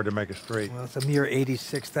free card to make a straight. Well, it's a mere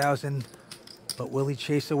 86,000, but will he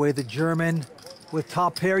chase away the German with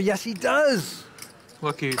top pair? Yes, he does.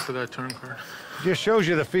 Lucky for that turn card. Just shows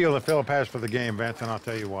you the feel that Philipp has for the game, Vince, and I'll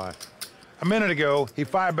tell you why. A minute ago, he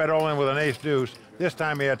 5-bet all in with an ace deuce. This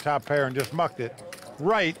time he had top pair and just mucked it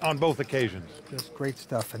right on both occasions. Just great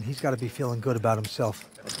stuff, and he's got to be feeling good about himself.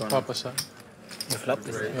 Papa side. You flopped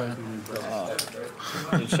it. Yeah.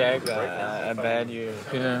 Oh. You check, I bet you.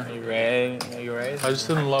 Yeah. You raise. I just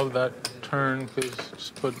didn't love that turn because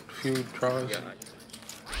just put a few draws.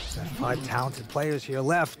 Got 5 talented players here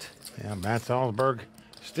left. Yeah, Matt Salsberg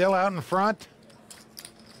still out in front.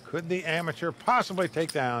 Could the amateur possibly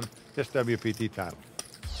take down this WPT title?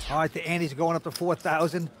 All right, the antes are going up to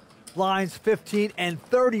 4,000. Blinds 15 and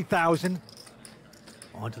 30,000.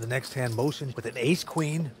 On to the next hand, Mohsin with an ace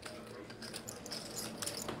queen.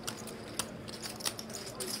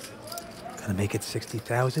 Gonna make it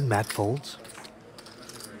 60,000. Matt folds.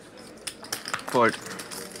 Fold.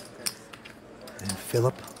 And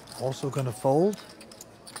Philipp also gonna fold.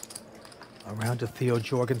 Around to Theo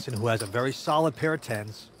Jorgensen, who has a very solid pair of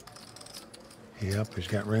 10s. Yep, he's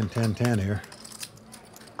got Ren 10-10 here.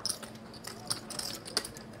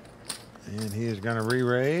 And he is going to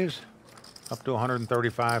re-raise up to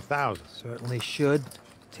 135,000. Certainly should.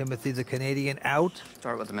 Timothy the Canadian out.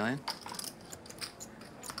 Start with $1 million.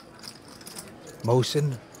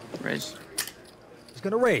 Mohsin. Raise. He's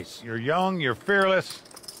going to raise. You're young, you're fearless.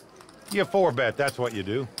 You 4-bet, that's what you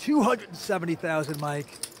do. 270,000, Mike.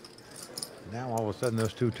 Now all of a sudden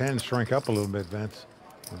those 2 10s shrink up a little bit, Vince.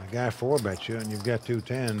 When a guy 4-bets you and you've got 2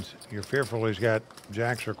 10s, you're fearful he's got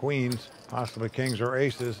jacks or queens, possibly kings or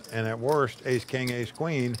aces, and at worst, ace, king, ace,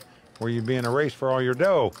 queen, where you'd be in a race for all your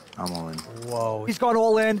dough. I'm all in. Whoa. He's gone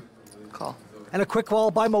all in. Call. And a quick call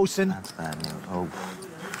by Mohsin. That's bad news. Oh.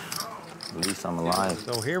 At least I'm alive.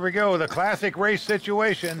 So here we go, the classic race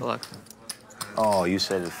situation. Good luck. Oh, you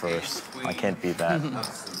said it first. I can't beat that.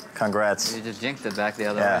 Congrats. You just jinxed it back the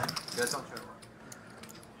other way.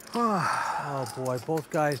 Oh boy, both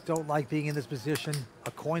guys don't like being in this position.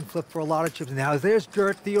 A coin flip for a lot of chips. Now there's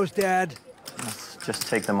Gert, Theo's dad. Let's just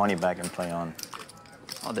take the money back and play on.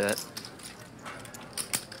 I'll do it.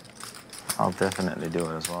 I'll definitely do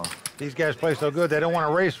it as well. These guys play so good, they don't want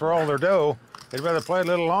to race for all their dough. They'd rather play a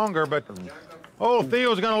little longer, but oh,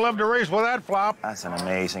 Theo's going to love to race with that flop. That's an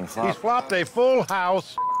amazing flop. He's flopped a full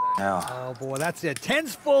house. Yeah. Oh boy, that's it.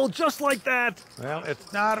 10's full, just like that. Well,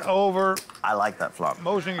 it's not over. I like that flop.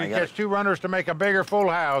 Mohsin can catch 2 runners to make a bigger full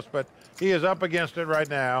house, but he is up against it right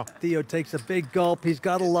now. Theo takes a big gulp. He's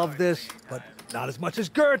got to love this, but not as much as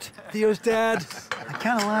Gert, Theo's dad. I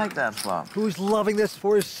kind of like that flop. Who's loving this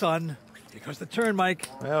for his son. Here goes the turn, Mike.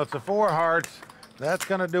 Well, it's a 4 hearts. That's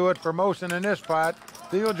going to do it for Mohsin in this spot.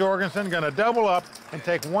 Theo Jorgensen going to double up and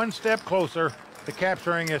take 1 step closer to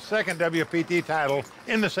capturing his 2nd WPT title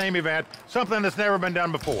in the same event, something that's never been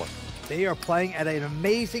done before. They are playing at an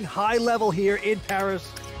amazing high level here in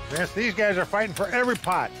Paris. Yes, these guys are fighting for every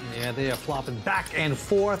pot. Yeah, they are flopping back and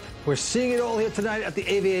forth. We're seeing it all here tonight at the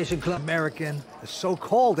Aviation Club. American, the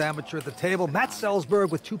so-called amateur at the table, Matt Salsberg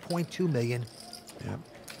with 2.2 million. Yep,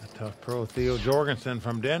 a tough pro, Theo Jorgensen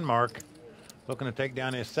from Denmark, looking to take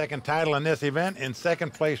down his 2nd title in this event, in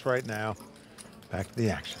 2nd place right now. Back to the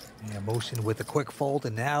action. Yeah, Mohsin with a quick fold,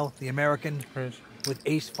 and now the American with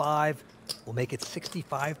ace-5 will make it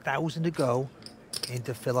 65,000 to go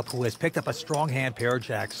into Philipp, who has picked up a strong hand, pair of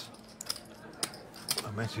jacks.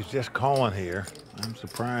 I mean, she's just calling here. I'm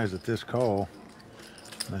surprised at this call.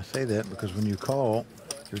 And I say that because when you call,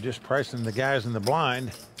 you're just pricing the guys in the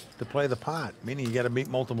blind to play the pot, meaning you got to beat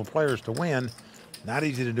multiple players to win. Not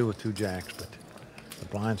easy to do with 2 jacks, but the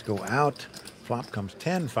blinds go out. Flop comes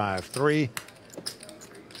 10, 5, 3.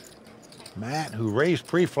 Matt, who raised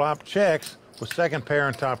pre-flop, checks with 2nd pair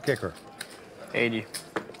and top kicker. 80.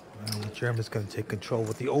 Well, the German's going to take control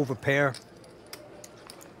with the overpair.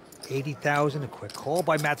 80,000, a quick call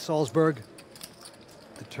by Matt Salsberg.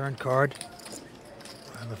 The turn card.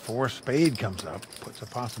 And the 4 spade comes up, puts a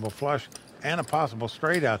possible flush and a possible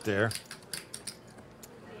straight out there.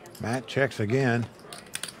 Matt checks again.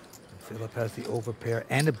 Philipp has the overpair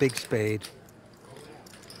and a big spade.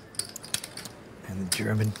 And the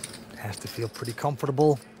German has to feel pretty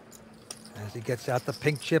comfortable as he gets out the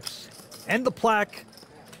pink chips and the plaque.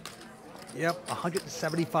 Yep,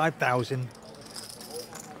 175,000.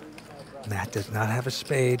 Matt does not have a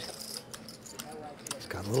spade. He's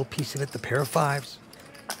got a little piece in it, the pair of 5s.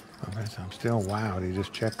 I'm still wowed. He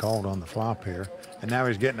just check called on the flop here. And now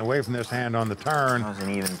he's getting away from this hand on the turn. That was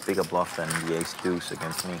an even bigger bluff than the ace-deuce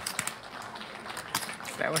against me.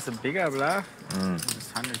 That was a bigger bluff.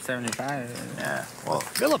 It's 175. Yeah, well.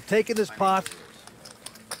 Philipp taking his pot.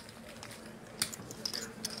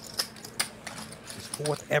 His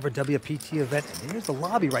 4th ever WPT event. And here's the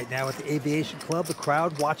lobby right now at the Aviation Club. The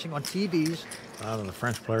crowd watching on TVs. The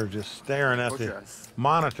French player just staring at the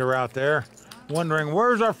monitor out there, wondering,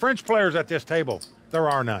 where's our French players at this table? There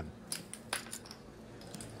are none.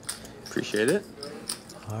 Appreciate it.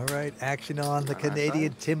 All right, action on the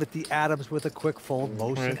Canadian Timothy Adams with a quick fold.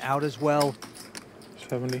 Mohsin out as well.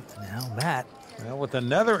 70. Now Matt. Well, with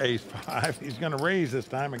another ace-5, he's going to raise this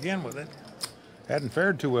time again with it. Hadn't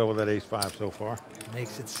fared too well with that ace-5 so far.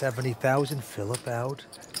 Makes it 70,000. Philipp out.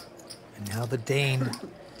 And now the Dane.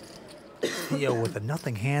 Theo with a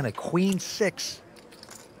nothing hand, a queen-6.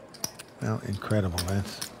 Well, incredible,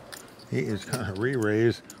 Vince. He is going to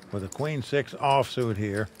re-raise with a queen-6 offsuit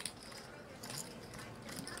here.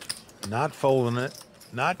 Not folding it,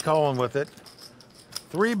 not calling with it,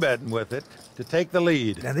 3-betting with it to take the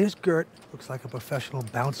lead. Now there's Gert. Looks like a professional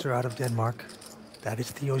bouncer out of Denmark. That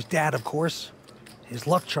is Theo's dad, of course. His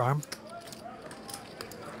luck charm.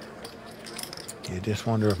 You just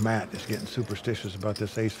wonder if Matt is getting superstitious about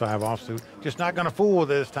this ace-5 offsuit. Just not going to fool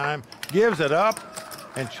with it this time. Gives it up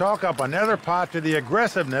and chalk up another pot to the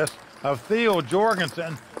aggressiveness of Theo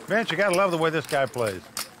Jorgensen. Vince, you got to love the way this guy plays.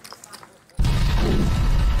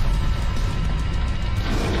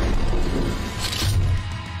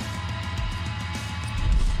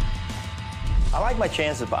 I like my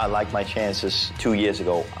chances, but I like my chances 2 years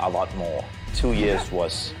ago a lot more. 2 years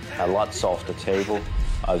was a lot softer table.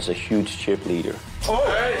 I was a huge chip leader.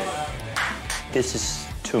 This is,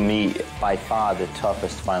 to me, by far the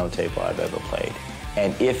toughest final table I've ever played.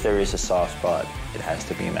 And if there is a soft spot, it has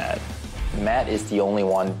to be Matt. Matt is the only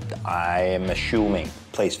one I am assuming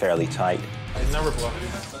plays fairly tight. Never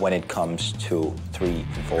bluff. When it comes to 3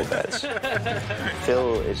 and 4 bets.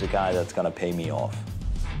 Phil is a guy that's gonna pay me off.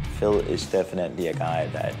 Phil is definitely a guy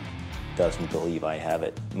that doesn't believe I have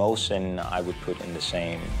it. Mohsin I would put in the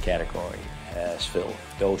same category as Phil.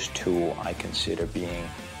 Those two I consider being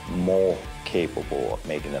more capable of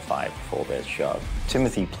making the 5-4-bet shot.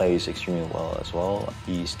 Timothy plays extremely well as well.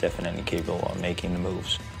 He's definitely capable of making the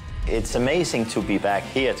moves. It's amazing to be back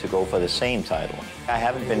here to go for the same title. I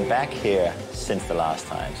haven't been back here since the last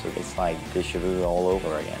time, so it's like déjà vu all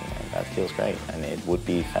over again. And that feels great, and it would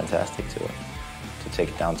be fantastic to take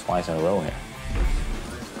it down twice in a row here.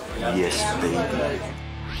 Yes, baby.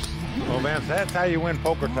 Well, Vince, that's how you win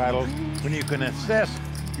poker titles, when you can assess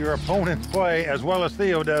your opponent's play as well as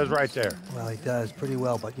Theo does right there. Well, he does pretty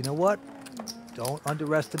well, but you know what? Don't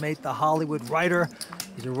underestimate the Hollywood writer.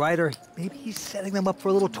 He's a writer. Maybe he's setting them up for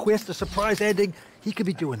a little twist, a surprise ending. He could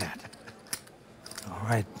be doing that. All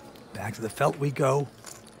right, back to the felt we go.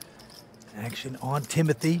 Action on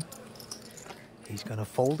Timothy. He's going to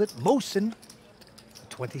fold it. Mohsin,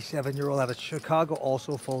 the 27-year-old out of Chicago,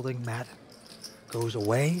 also folding. Matt goes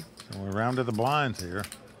away. So we're round to the blinds here.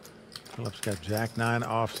 Philip's got Jack-9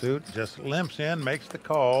 offsuit. Just limps in, makes the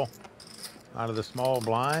call out of the small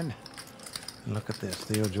blind. And look at this.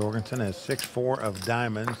 Theo Jorgensen has 6-4 of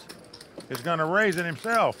diamonds. He's going to raise it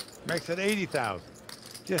himself. Makes it 80,000.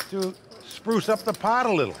 Just to spruce up the pot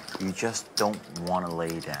a little. You just don't want to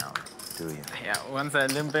lay down, do you? Yeah, once I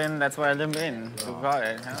limp in, that's where I limp in. So got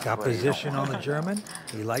it, huh? He's got position on the German.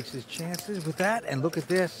 He likes his chances with that. And look at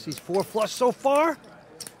this. He's 4 flush so far.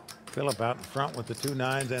 Philip out in front with the 2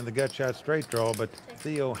 9s and the gut shot straight draw, but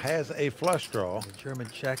Theo has a flush draw. The German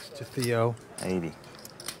checks to Theo. 80.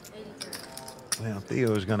 Well,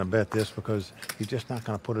 Theo is going to bet this because he's just not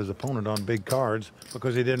going to put his opponent on big cards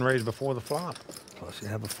because he didn't raise before the flop. Plus you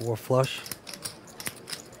have a 4 flush.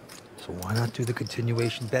 So why not do the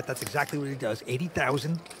continuation bet? That's exactly what he does.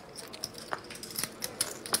 80,000.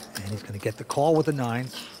 And he's going to get the call with the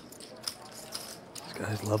 9s. These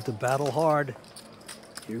guys love to battle hard.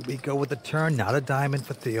 Here we go with the turn. Not a diamond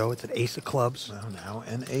for Theo. It's an ace of clubs. Well, now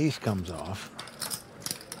an ace comes off.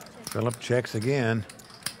 Philip checks again.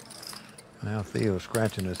 Now Theo's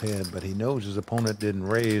scratching his head, but he knows his opponent didn't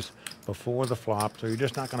raise before the flop, so you're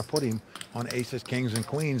just not going to put him on aces, kings, and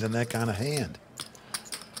queens in that kind of hand.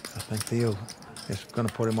 I think Theo is going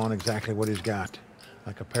to put him on exactly what he's got,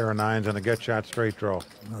 like a pair of 9s and a gut shot straight draw.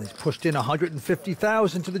 Well, he's pushed in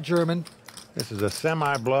 150,000 to the German. This is a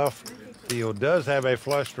semi-bluff. Theo does have a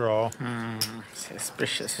flush draw.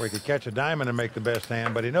 Suspicious. Where he could catch a diamond and make the best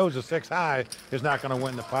hand, but he knows the 6 high is not going to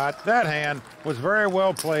win the pot. That hand was very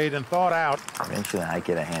well played and thought out. Eventually, I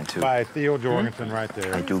get a hand, too. By Theo Jorgensen right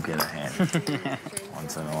there. I do get a hand.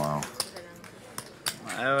 Once in a while.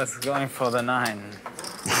 I was going for the 9.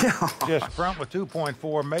 Just front with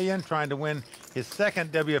 2.4 million, trying to win his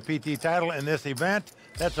 2nd WPT title in this event.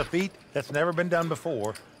 That's a feat that's never been done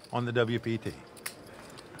before on the WPT.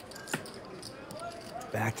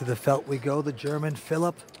 Back to the felt we go. The German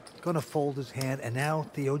Philipp going to fold his hand, and now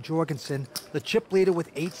Theo Jorgensen, the chip leader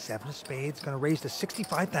with 8-7 of spades, going to raise to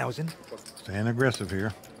 65,000. Staying aggressive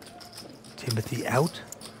here. Timothy out.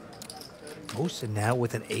 Mohsin now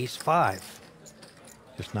with an ace-5.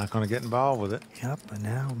 Just not going to get involved with it. Yep, and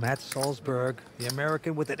now Matt Salsberg, the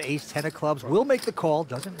American with an ace-10 of clubs, will make the call,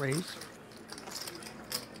 doesn't raise.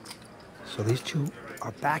 So these two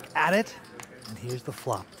are back at it, and here's the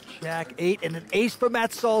flop. Jack-8 and an ace for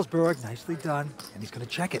Matt Salsberg. Nicely done, and he's going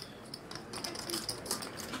to check it.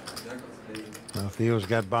 Well, Theo's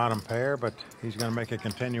got bottom pair, but he's going to make a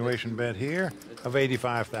continuation bet here of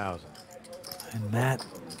 85,000. And Matt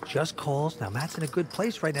just calls. Now, Matt's in a good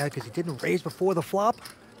place right now because he didn't raise before the flop.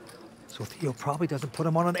 So Theo probably doesn't put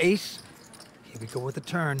him on an ace. Here we go with the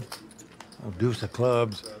turn. Oh, deuce of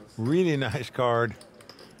clubs. Really nice card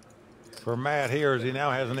for Matt here, as he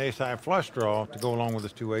now has an ace-high flush draw to go along with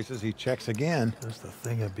his 2 aces. He checks again. That's the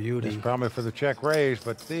thing of beauty. It's probably for the check raise,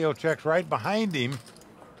 but Theo checks right behind him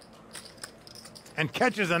and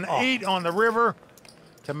catches an 8 on the river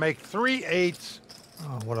to make 3 8s.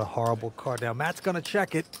 Oh, what a horrible card. Now, Matt's going to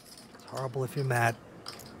check it. It's horrible if you're Matt.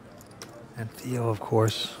 And Theo, of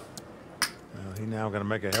course. Well, he's now going to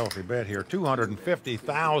make a healthy bet here.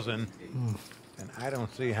 250,000. And I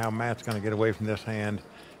don't see how Matt's going to get away from this hand.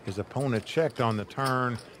 His opponent checked on the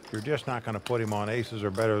turn. You're just not going to put him on aces or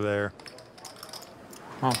better there.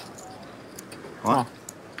 Oh. What?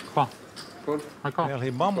 Call. I call. Well, he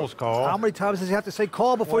mumbles call. How many times does he have to say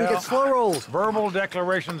call before he gets slow rolls? Verbal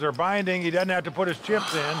declarations are binding. He doesn't have to put his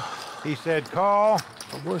chips in. He said call.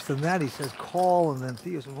 But worse than that, he says call, and then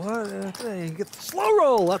Theo says, what? He gets the slow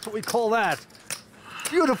roll. That's what we call that.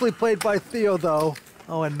 Beautifully played by Theo, though.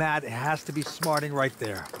 Oh, and Matt has to be smarting right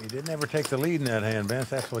there. He didn't ever take the lead in that hand, Vince.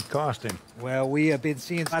 That's what cost him. Well, we have been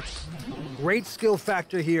seeing Matt's great skill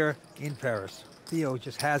factor here in Paris. Theo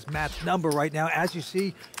just has Matt's number right now. As you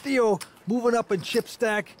see, Theo moving up in chip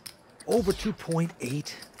stack over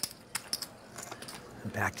 2.8.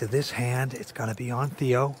 And back to this hand. It's going to be on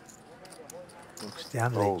Theo. Looks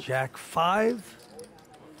down to the Jack 5.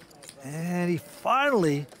 And he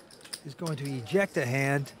finally is going to eject a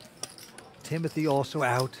hand. Timothy also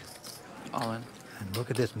out. All in. And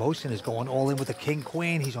look at this. Mohsin is going all in with the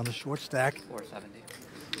king-queen. He's on the short stack. 470.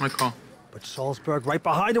 My call. But Salsberg right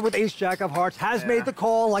behind him with ace-jack of hearts. Has made the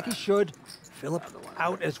call like he should. Philipp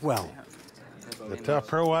out as well. The tough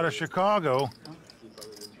pro out of Chicago.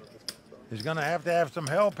 He's going to have some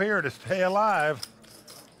help here to stay alive.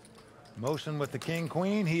 Mohsin with the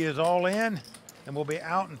king-queen. He is all in and will be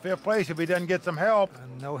out in 5th place if he doesn't get some help.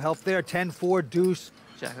 And no help there. 10-4 deuce.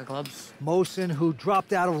 Jack of clubs. Mohsin, who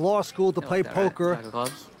dropped out of law school to play poker. Jack of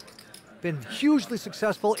clubs. Been hugely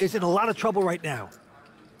successful. Is in a lot of trouble right now.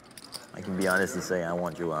 I can be honest and say I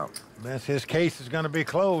want you out. That's his case is going to be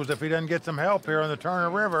closed if he doesn't get some help here on the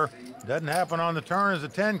Turner River. Doesn't happen on the turn as the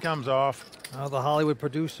 10 comes off. Now the Hollywood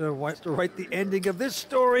producer wants to write the ending of this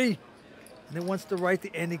story. And he wants to write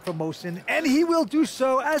the ending for Mohsin. And he will do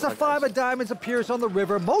so as a 5 of diamonds appears on the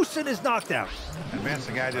river. Mohsin is knocked out. And Vince,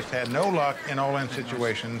 the guy just had no luck in all-in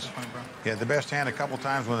situations. He had the best hand a couple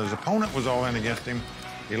times when his opponent was all in against him.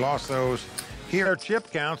 He lost those. Here,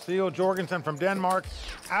 chip counts. Theo Jorgensen from Denmark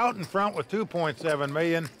out in front with 2.7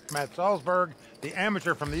 million. Matt Salsberg, the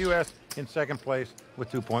amateur from the U.S., in 2nd place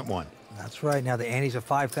with 2.1. That's right. Now the antes are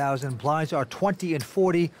 5,000. Blinds are 20 and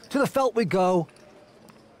 40. To the felt we go.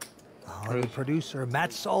 The Hollywood producer,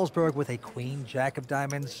 Matt Salsberg, with a queen, jack of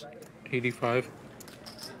diamonds. 85.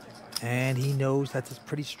 And he knows that's a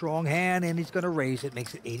pretty strong hand, and he's going to raise it.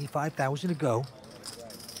 Makes it 85,000 to go.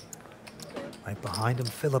 Right behind him,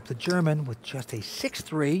 Philipp, the German, with just a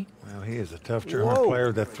 6-3. Well, he is a tough German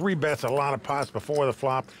player that 3-bets a lot of pots before the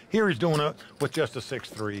flop. Here he's doing it with just a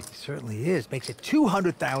 6-3. He certainly is. Makes it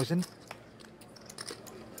 200,000.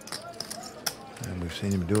 And we've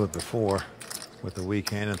seen him do it before with the weak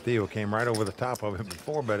hand, and Theo came right over the top of him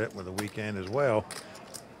before bet it with a weak hand as well.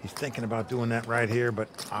 He's thinking about doing that right here,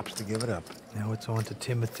 but opts to give it up. Now it's on to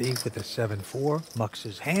Timothy with a 7-4. Mucks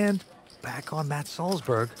his hand. Back on Matt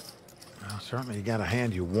Salsberg. Well, certainly you got a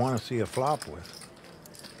hand you want to see a flop with.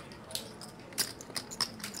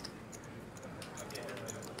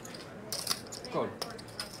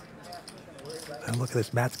 And look at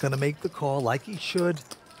this. Matt's going to make the call like he should.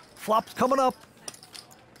 Flop's coming up.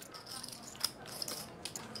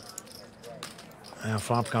 Now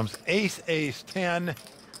flop comes ace, ace, 10.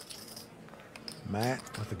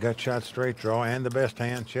 Matt with the gut shot straight draw and the best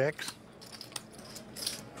hand checks.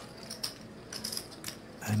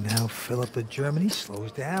 And now Philipp, the German, he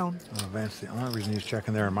slows down. Well, Vince, the only reason he's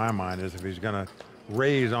checking there in my mind is if he's going to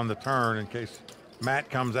raise on the turn in case Matt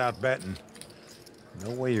comes out betting.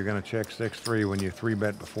 No way you're going to check 6-3 when you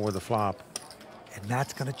 3-bet before the flop. And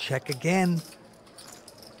Matt's going to check again.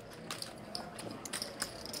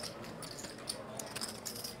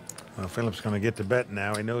 Well, Philipp's going to get to bet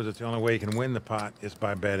now. He knows it's the only way he can win the pot is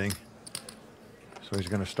by betting. So he's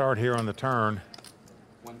going to start here on the turn.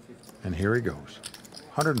 And here he goes.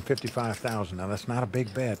 155,000. Now that's not a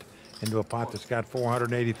big bet into a pot that's got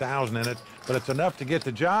 480,000 in it, but it's enough to get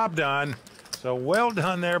the job done. So well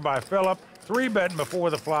done there by Philipp. 3-betting before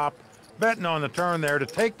the flop, betting on the turn there to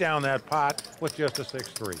take down that pot with just a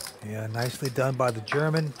 6-3. Yeah, nicely done by the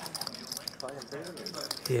German.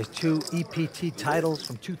 He has 2 EPT titles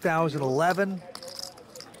from 2011.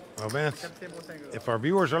 Well, Vince, if our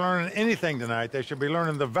viewers are learning anything tonight, they should be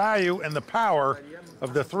learning the value and the power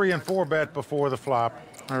of the 3 and 4 bet before the flop.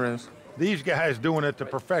 These guys doing it to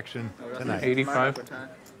perfection tonight. 85.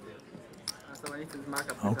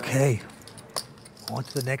 Okay. On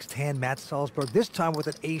to the next hand, Matt Salsberg, this time with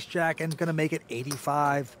an ace-jack, and going to make it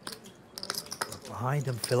 85. Behind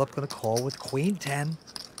him, Philipp going to call with queen 10.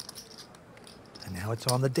 And now it's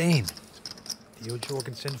on the Dane. Theo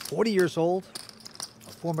Jorgensen, 40 years old,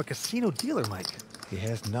 a former casino dealer, Mike. He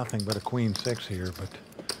has nothing but a queen 6 here, but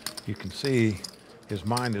you can see his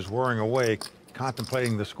mind is whirring away,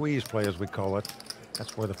 contemplating the squeeze play, as we call it.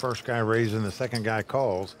 That's where the first guy raises and the second guy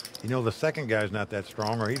calls. You know the second guy's not that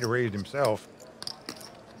strong, or he'd have raised himself.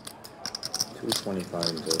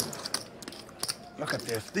 225. Look at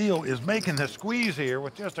this. Theo is making the squeeze here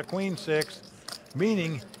with just a queen 6,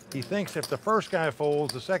 meaning he thinks if the first guy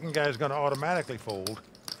folds, the second guy is going to automatically fold.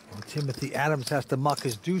 Well, Timothy Adams has to muck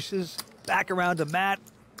his deuces. Back around to Matt.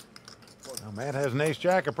 Now, Matt has an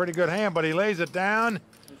ace-jack, a pretty good hand, but he lays it down.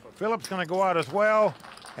 Philipp's going to go out as well.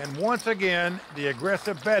 And once again, the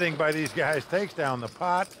aggressive betting by these guys takes down the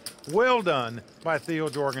pot. Well done by Theo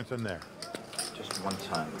Jorgensen there. Just one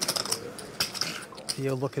time.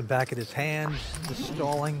 Theo looking back at his hand, just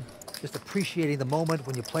stalling, just appreciating the moment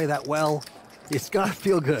when you play that well. It's got to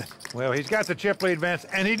feel good. Well, he's got the chip lead, Vince,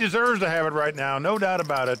 and he deserves to have it right now, no doubt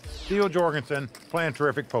about it. Theo Jorgensen playing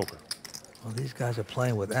terrific poker. Well, these guys are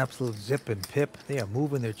playing with absolute zip and pip. They are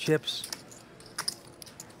moving their chips.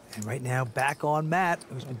 And right now, back on Matt,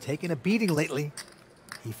 who's been taking a beating lately.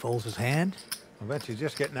 He folds his hand. I bet he's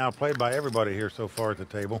just getting outplayed by everybody here so far at the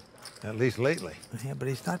table, at least lately. Yeah, but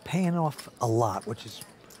he's not paying off a lot, which is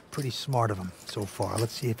pretty smart of him so far.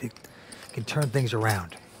 Let's see if he can turn things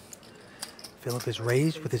around. Philipp is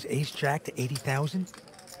raised with his ace-jack to 80,000.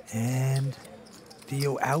 And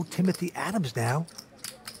Theo out. Timothy Adams now.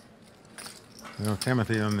 Well,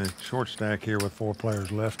 Timothy on the short stack here with 4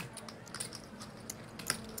 players left.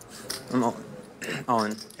 I'm all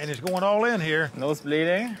in. And he's going all in here. Nose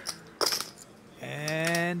bleeding.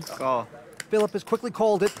 And Call. Philipp has quickly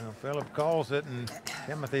called it. Well, Philipp calls it, and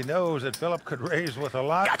Timothy knows that Philipp could raise with a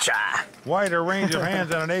lot Gotcha. wider range of hands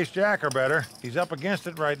than an ace-jack or better. He's up against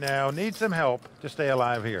it right now. Needs some help to stay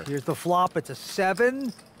alive here. Here's the flop. It's a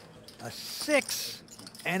 7, a 6,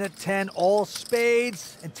 and a 10. All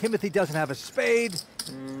spades. And Timothy doesn't have a spade.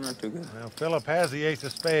 Not too good. Well, Philipp has the ace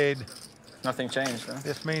of spade. Nothing changed, huh?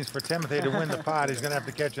 This means for Timothy to win the pot, he's going to have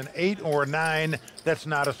to catch an 8 or a 9. That's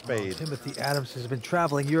not a spade. Timothy Adams has been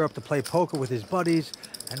traveling Europe to play poker with his buddies,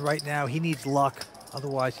 and right now he needs luck.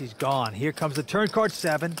 Otherwise, he's gone. Here comes the turn card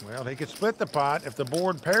 7. Well, he could split the pot. If the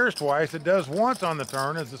board pairs twice, it does once on the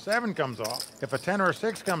turn as the 7 comes off. If a 10 or a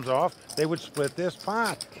 6 comes off, they would split this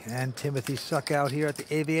pot. Can Timothy suck out here at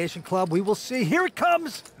the Aviation Club? We will see. Here it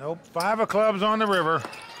comes. Nope, 5 of clubs on the river.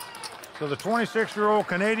 So the 26-year-old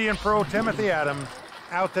Canadian pro Timothy Adams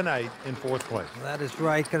out tonight in 4th place. That is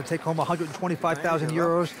right. Going to take home 125,000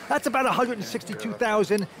 euros. That's about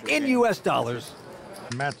 162,000 in U.S. dollars.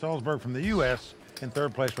 Matt Salsberg from the U.S. in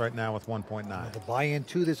 3rd place right now with 1.9. The buy-in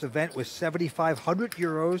to this event was 7,500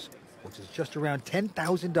 euros, which is just around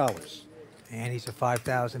 $10,000. And he's a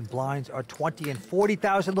 5,000. Blinds are 20 and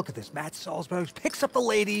 40,000. Look at this. Matt Salsberg picks up the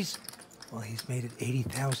ladies. Well, he's made it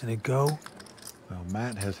 80,000 to go. Well,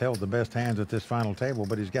 Matt has held the best hands at this final table,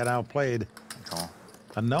 but he's got outplayed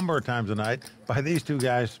a number of times tonight by these 2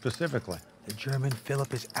 guys specifically. The German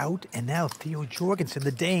Philipp is out, and now Theo Jorgensen,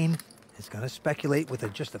 the Dane, is going to speculate with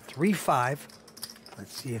just a 3-5.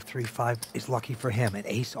 Let's see if 3-5 is lucky for him. An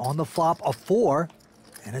ace on the flop, a 4,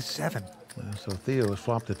 and a 7. Well, so Theo has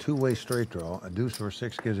flopped a 2-way straight draw. A deuce or a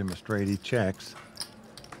 6 gives him a straight. He checks.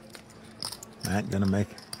 Matt going to make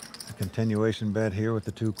a continuation bet here with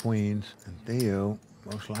the 2 queens. And Theo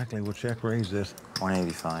most likely will check raise this.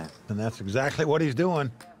 185. And that's exactly what he's doing.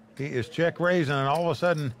 He is check raising, and all of a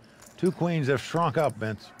sudden, 2 queens have shrunk up,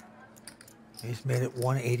 Vince. He's made it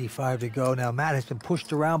 185 to go. Now, Matt has been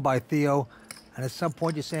pushed around by Theo. And at some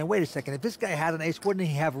point, you're saying, wait a second, if this guy had an ace, wouldn't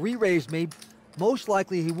he have re-raised me? Most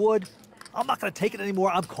likely he would. I'm not going to take it anymore.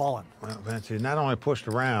 I'm calling. Well, Vince, he's not only pushed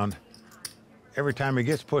around, every time he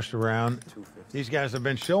gets pushed around, these guys have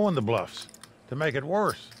been showing the bluffs to make it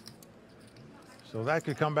worse. So that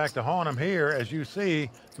could come back to haunt him here. As you see,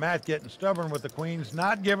 Matt getting stubborn with the queens,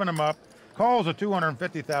 not giving them up. Calls a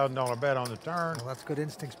 $250,000 bet on the turn. Well, that's good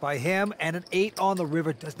instincts by him. And an 8 on the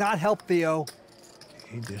river does not help Theo.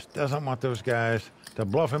 He just doesn't want those guys to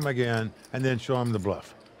bluff him again and then show him the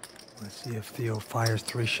bluff. Let's see if Theo fires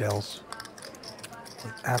 3 shells.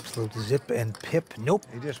 With absolute zip and pip. Nope.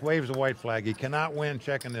 He just waves a white flag. He cannot win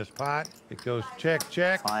checking this pot. It goes check,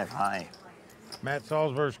 check. 5 high. Matt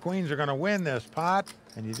Salsberg's queens are going to win this pot.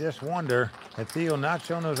 And you just wonder, had Theo not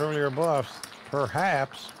shown those earlier bluffs,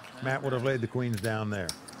 perhaps Matt would have laid the queens down there.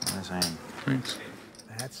 Nice hand. Thanks.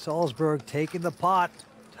 Matt Salsberg taking the pot.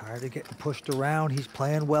 Tired of getting pushed around. He's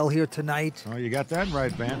playing well here tonight. Oh, you got that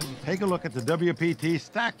right, Vance. Take a look at the WPT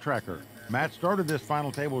stack tracker. Matt started this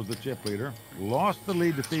final table as the chip leader, lost the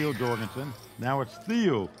lead to Theo Jorgensen. Now it's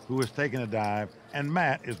Theo who has taken a dive, and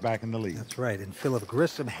Matt is back in the lead. That's right, and Philipp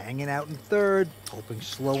Gruissem hanging out in 3rd, hoping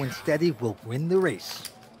slow and steady will win the race.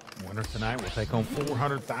 Winner tonight will take home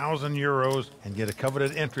 400,000 euros and get a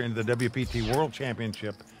coveted entry into the WPT World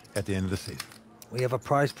Championship at the end of the season. We have a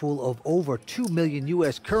prize pool of over 2 million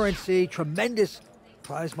U.S. currency. Tremendous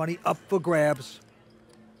prize money up for grabs.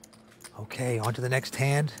 Okay, on to the next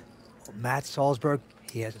hand. Matt Salsberg,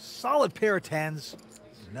 he has a solid pair of 10s.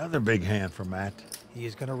 Another big hand for Matt. He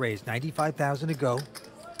is going to raise 95,000 to go.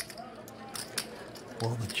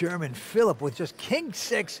 Well, the German Philipp with just king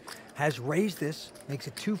 6 has raised this. Makes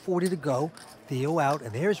it 240 to go. Theo out,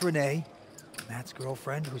 and there's Renee. Matt's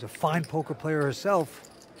girlfriend, who's a fine poker player herself.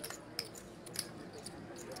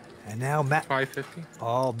 And now Matt. 550.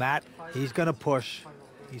 Oh, Matt, he's going to push.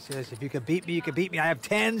 He says, if you can beat me, you can beat me. I have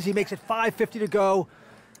 10s. He makes it 550 to go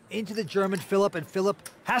into the German Philipp, and Philipp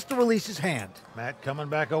has to release his hand. Matt coming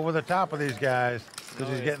back over the top of these guys because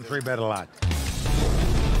he's getting 3-bet a lot.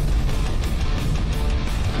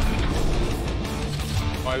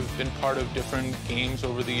 I've been part of different games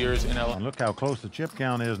over the years in LA. And look how close the chip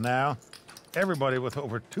count is now. Everybody with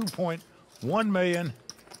over 2.1 million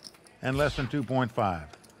and less than 2.5.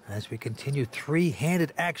 As we continue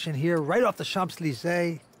three-handed action here right off the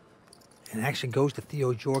Champs-Élysées. And action goes to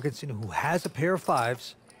Theo Jorgensen, who has a pair of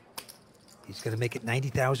 5s. He's going to make it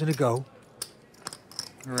 90,000 to go.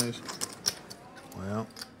 Raise. Well,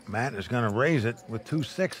 Matt is going to raise it with 2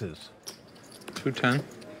 6s. 210.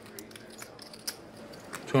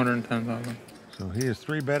 210,000. So he is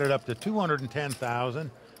 3-betted up to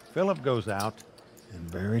 210,000. Philipp goes out, and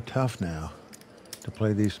very tough now to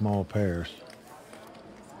play these small pairs.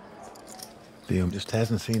 Theo just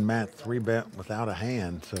hasn't seen Matt 3-bet without a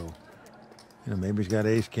hand, so maybe he's got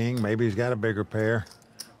ace-king, maybe he's got a bigger pair.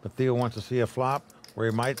 But Theo wants to see a flop where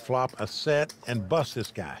he might flop a set and bust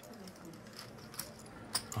this guy.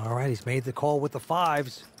 All right, he's made the call with the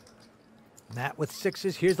 5s. Matt with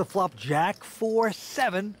 6s. Here's the flop, Jack 4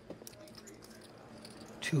 7.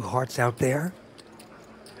 2 hearts out there.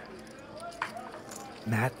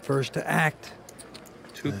 Matt first to act.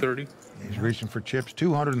 230. He's reaching for chips,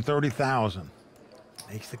 230,000.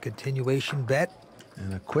 Makes the continuation bet.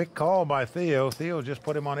 And a quick call by Theo. Theo just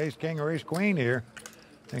put him on ace-king or ace-queen here.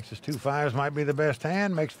 Thinks his 2 5s might be the best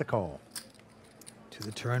hand, makes the call. To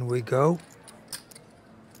the turn we go.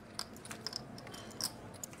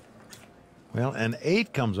 Well, an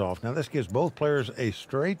 8 comes off. Now, this gives both players a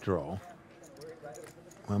straight draw.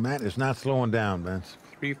 Well, Matt is not slowing down, Vince.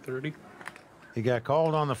 330. He got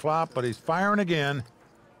called on the flop, but he's firing again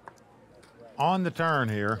on the turn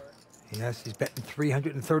here. Yes, he's betting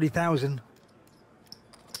 330,000.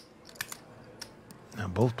 Now,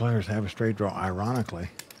 both players have a straight draw, ironically.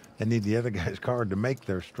 They need the other guy's card to make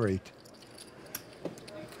their straight.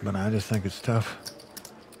 But I just think it's tough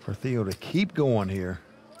for Theo to keep going here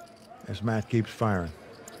as Matt keeps firing.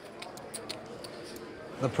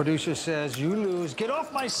 The producer says, you lose, get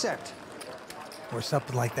off my set. Or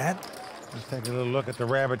something like that. Let's take a little look at the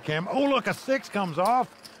rabbit cam. Oh, look, a 6 comes off.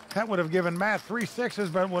 That would have given Matt 3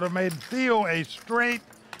 6s, but would have made Theo a straight.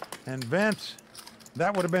 And Vince,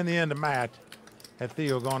 that would have been the end of Matt had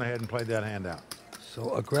Theo gone ahead and played that hand out.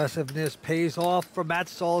 So aggressiveness pays off for Matt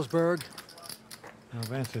Salsberg. Now,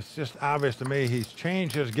 Vince, it's just obvious to me he's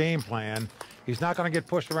changed his game plan. He's not going to get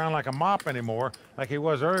pushed around like a mop anymore, like he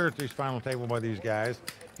was earlier at this final table by these guys.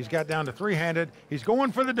 He's got down to 3-handed. He's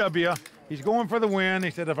going for the W. He's going for the win.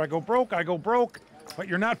 He said, if I go broke, I go broke, but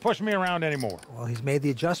you're not pushing me around anymore. Well, he's made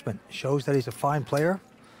the adjustment. Shows that he's a fine player,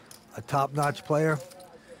 a top-notch player.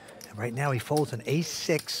 And right now he folds an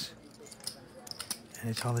ace-6. And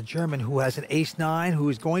it's on the German, who has an ace-9, who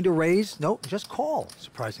is going to raise. Nope, just call,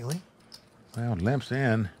 surprisingly. Well, limps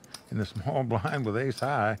in the small blind with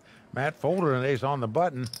ace-high. Matt folded an ace on the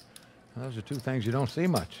button. Those are 2 things you don't see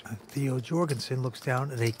much. Theo Jorgensen looks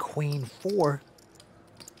down at a queen 4.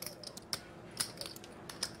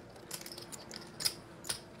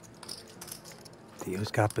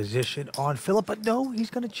 Theo's got position on Philipp, but no, he's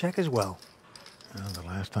going to check as well. Well, the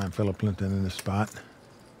last time Philipp limped in this spot,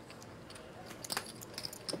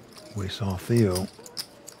 we saw Theo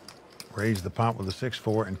raise the pot with a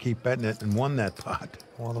 6-4 and keep betting it and won that pot.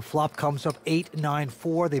 Well, the flop comes up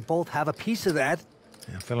 8-9-4. They both have a piece of that.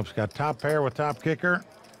 And Philipp's got top pair with top kicker.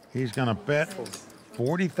 He's going to bet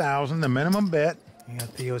 40,000, the minimum bet. Yeah,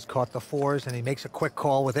 Theo's caught the 4s, and he makes a quick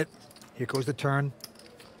call with it. Here goes the turn.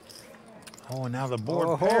 Oh, and now the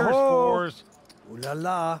board pairs 4s. Ooh la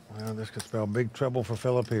la. Well, this could spell big trouble for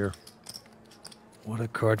Philipp here. What a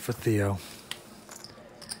card for Theo.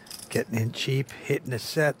 Getting in cheap, hitting a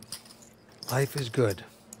set. Life is good.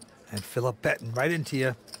 And Philipp betting right into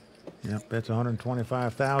you. Yep, bets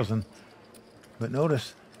 125,000. But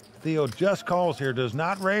notice, Theo just calls here, does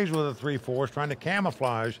not raise with a 3-4, trying to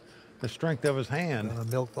camouflage the strength of his hand. Gonna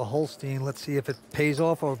milk the Holstein. Let's see if it pays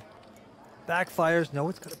off or backfires. No,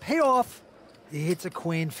 it's gonna pay off. He hits a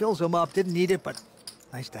queen, fills him up. Didn't need it, but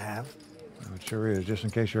nice to have. Well, it sure is, just in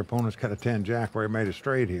case your opponent's got a 10-jack where he made a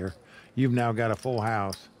straight here. You've now got a full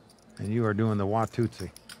house, and you are doing the Watootsie.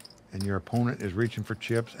 And your opponent is reaching for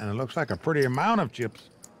chips, and it looks like a pretty amount of chips.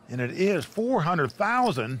 And it is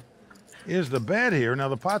 400,000 is the bet here. Now,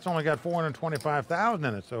 the pot's only got 425,000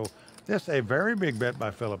 in it, so this is a very big bet by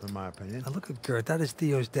Philipp, in my opinion. Now look at Gert. That is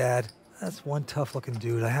Theo's dad. That's one tough-looking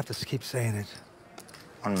dude. I have to keep saying it.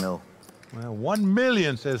 1 mil. Well, 1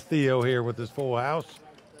 million, says Theo here with his full house.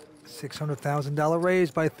 $600,000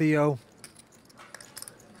 raise by Theo.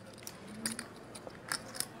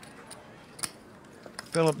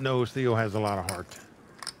 Philipp knows Theo has a lot of heart.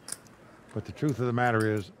 But the truth of the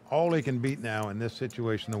matter is, all he can beat now in this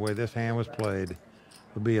situation, the way this hand was played,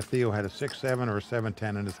 would be if Theo had a 6-7 or a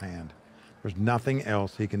 7-10 in his hand. There's nothing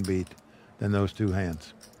else he can beat than those two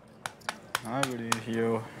hands. I believe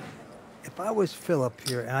you. If I was Philipp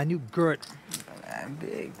here and I knew Gert I'm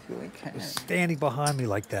big. was standing behind me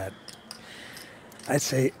like that, I'd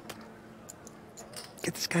say,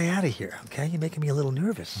 get this guy out of here, okay? You're making me a little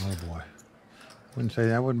nervous. Oh, boy. Wouldn't say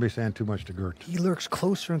that. I wouldn't be saying too much to Gert. He lurks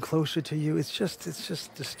closer and closer to you. It's just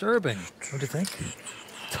disturbing. What do you think?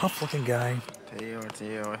 Tough-looking guy.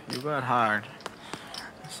 Theo, you got hard.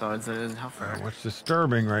 So it's tougher. What's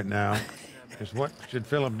disturbing right now is what should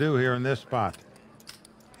Philipp do here in this spot?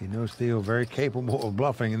 He knows Theo very capable of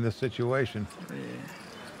bluffing in this situation.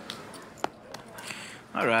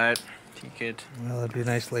 All right, take it. Well, that'd be a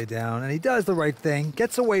nice lay down. And he does the right thing.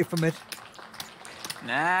 Gets away from it.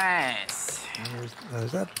 Nice.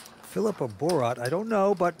 Is that Philipp or Borat? I don't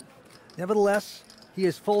know, but nevertheless, he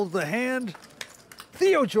has folded the hand.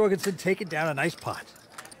 Theo Jorgensen taking down a nice pot.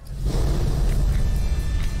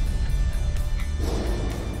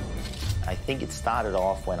 I think it started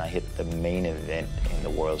off when I hit the main event in the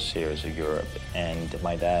World Series of Europe, and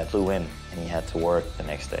my dad flew in, and he had to work the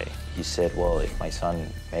next day. He said, well, if my son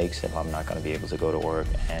makes it, I'm not going to be able to go to work.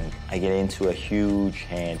 And I get into a huge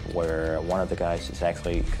hand where one of the guys is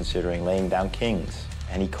actually considering laying down kings.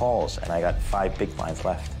 And he calls, and I got 5 big blinds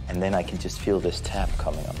left. And then I can just feel this tap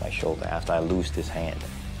coming on my shoulder after I lose this hand.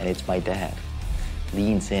 And it's my dad.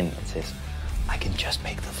 Leans in and says, I can just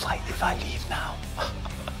make the flight if I leave now.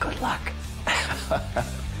 Good luck.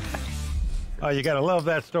 Oh, you got to love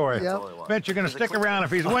that story. Yep. Bet you're going to stick around.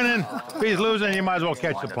 If he's winning, if he's losing, you might as well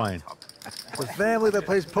catch the plane. The family that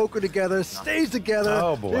plays poker together stays together.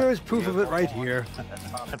 Oh, boy. Here's proof of it right here.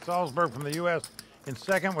 At Salsberg from the U.S. in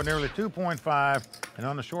second with nearly 2.5. And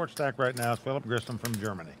on the short stack right now is Philipp Gruissem from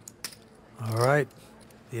Germany. All right.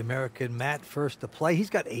 The American Matt first to play.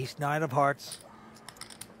 He's got ace-9 of hearts.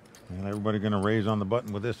 And everybody going to raise on the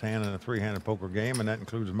button with this hand in a 3-handed poker game, and that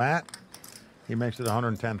includes Matt. He makes it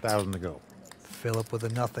 110,000 to go. Philipp with a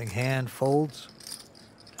nothing hand folds.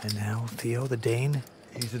 And now Theo, the Dane.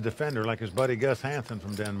 He's a defender like his buddy Gus Hansen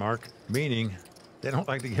from Denmark, meaning they don't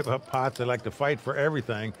like to give up pots. They like to fight for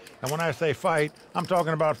everything. And when I say fight, I'm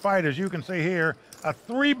talking about fight, as you can see here, a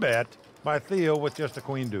 3-bet by Theo with just a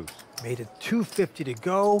queen deuce. Made it 250 to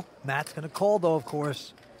go. Matt's going to call, though, of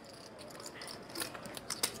course.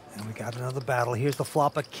 And we got another battle. Here's the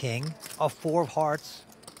flop, a king, a 4 of hearts,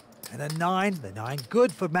 and a 9. The 9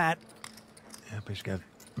 good for Matt. Yep, he's got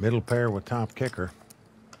middle pair with top kicker.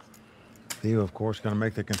 Theo, of course, going to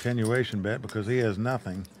make the continuation bet because he has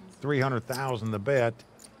nothing. 300,000 the bet.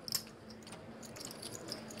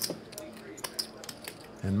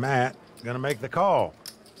 And Matt going to make the call.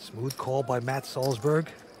 Smooth call by Matt Salsberg.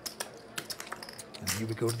 And here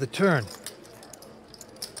we go to the turn.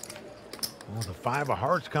 Well, the 5 of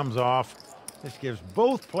hearts comes off. This gives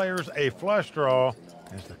both players a flush draw.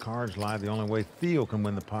 As the cards lie, the only way Theo can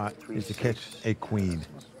win the pot is to catch a queen.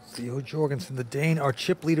 Theo Jorgensen, the Dane, our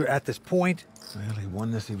chip leader at this point. Well, he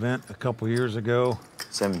won this event a couple years ago.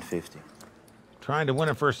 750. Trying to win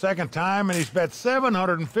it for a second time, and he's bet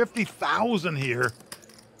 750,000 here.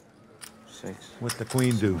 6. With the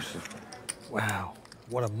queen deuce. Wow.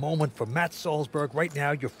 What a moment for Matt Salsberg. Right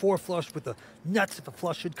now, you're 4 flush with the nuts if a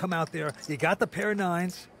flush should come out there. You got the pair of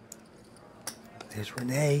 9s. There's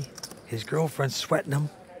Renee, his girlfriend, sweating him.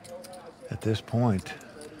 At this point,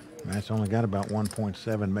 Matt's only got about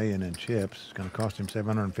 1.7 million in chips. It's going to cost him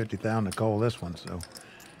 750,000 to call this one, so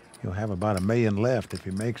he'll have about $1 million left if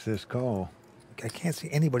he makes this call. I can't see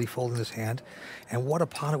anybody folding this hand. And what a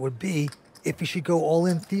pot it would be if he should go all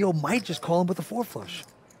in. Theo might just call him with a 4 flush.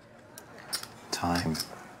 Time.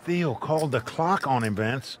 Theo called the clock on him,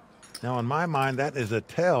 Vince. Now, in my mind, that is a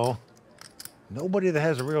tell. Nobody that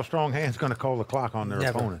has a real strong hand is going to call the clock on their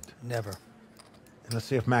opponent. Never. And let's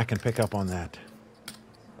see if Matt can pick up on that.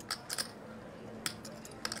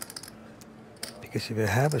 Because if you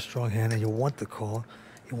have a strong hand and you want the call,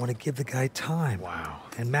 you want to give the guy time. Wow.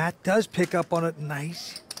 And Matt does pick up on it.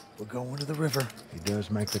 Nice. We're going to the river. He does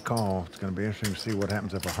make the call. It's going to be interesting to see what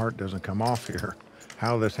happens if a heart doesn't come off here.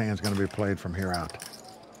 How this hand's going to be played from here out.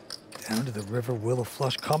 Down to the river. Will a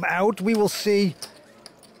flush come out? We will see.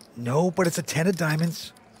 No, but it's a 10 of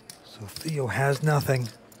diamonds. So Theo has nothing.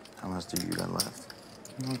 How much do you got left?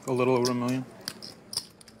 A little over $1 million.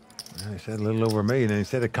 And he said a little over $1 million, and he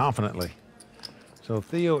said it confidently. So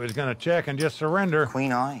Theo is going to check and just surrender.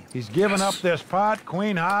 Queen high. He's giving up this pot,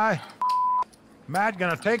 queen high. Matt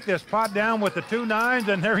going to take this pot down with the 2 9s,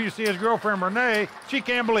 and there you see his girlfriend, Renee. She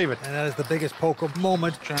can't believe it. And that is the biggest poker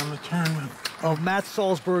moment of Matt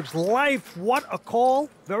Salsberg's life. What a call.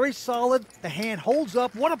 Very solid. The hand holds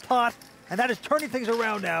up. What a pot. And that is turning things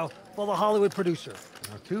around now for the Hollywood producer.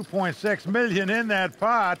 Now, $2.6 million in that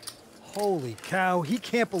pot. Holy cow. He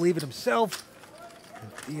can't believe it himself.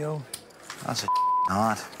 And Theo. That's a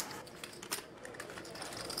knot.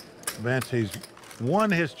 Vince, he's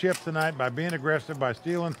won his chip tonight by being aggressive, by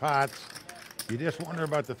stealing pots. You just wonder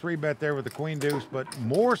about the 3-bet there with the queen deuce, but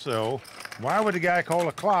more so, why would the guy call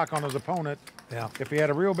a clock on his opponent? Yeah. If he had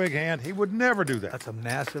a real big hand, he would never do that. That's a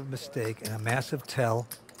massive mistake and a massive tell.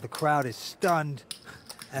 The crowd is stunned,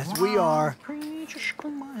 as we are.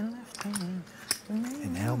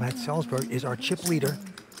 And now Matt Salsberg is our chip leader.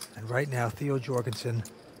 And right now, Theo Jorgensen,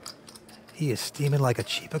 he is steaming like a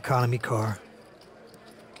cheap economy car.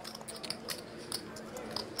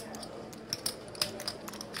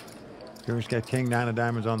 Here's got king 9 of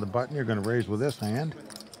diamonds on the button. You're going to raise with this hand.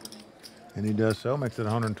 And he does so, makes it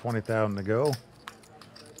 120,000 to go.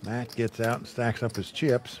 Matt gets out and stacks up his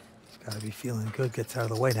chips. He's got to be feeling good, gets out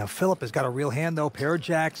of the way. Now, Philipp has got a real hand, though, pair of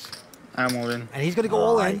jacks. I'm all in. And he's going to go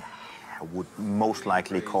all in. I would most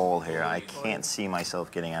likely call here. I can't see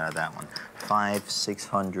myself getting out of that one. 500,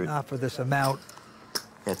 600. Not for this amount.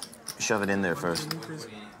 Yeah, shove it in there first.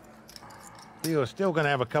 Theo's still going to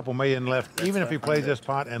have a couple million left, even if he plays this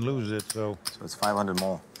pot and loses it. So it's 500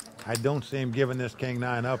 more. I don't see him giving this king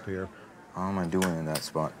 9 up here. How am I doing in that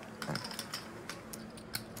spot?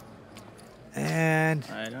 And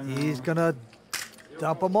he's going to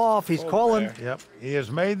dump him off. He's calling. Yep, he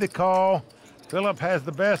has made the call. Philipp has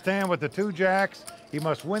the best hand with the 2 jacks. He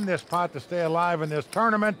must win this pot to stay alive in this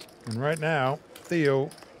tournament. And right now,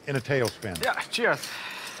 Theo in a tailspin. Yeah, cheers.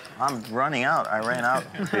 I'm running out. I ran out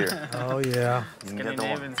here. Oh, yeah. You can get the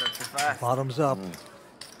one. Bottoms up.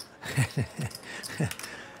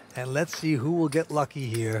 And let's see who will get lucky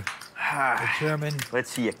here. The German.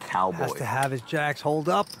 Let's see a cowboy. Has to have his jacks hold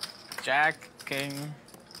up. Jack, king.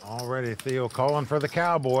 Already Theo calling for the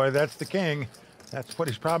cowboy. That's the king. That's what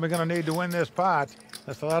he's probably going to need to win this pot.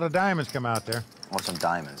 That's a lot of diamonds come out there. Or some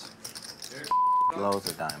diamonds.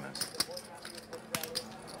 Loads of diamonds.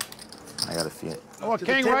 I got to feel it. Oh, a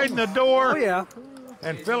king right in the door. Oh, yeah.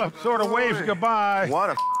 And Philipp sort of waves goodbye.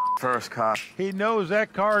 What a first card. He knows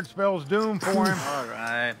that card spells doom for him. All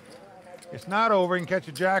right. It's not over. He can catch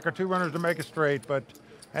a jack or 2 runners to make it straight, but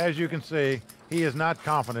as you can see, he is not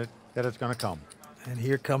confident that it's going to come. And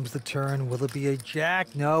here comes the turn. Will it be a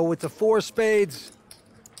jack? No, it's a 4 spades.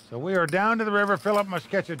 So we are down to the river. Philipp must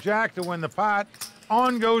catch a jack to win the pot.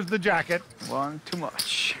 On goes the jacket. One too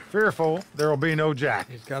much. Fearful there will be no jack.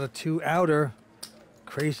 He's got a 2-outer.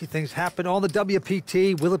 Crazy things happen on the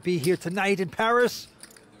WPT. Will it be here tonight in Paris?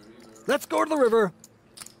 Let's go to the river.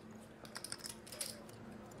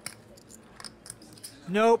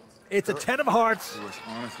 Nope. It's a 10 of hearts. It was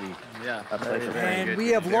honestly, Yeah. And we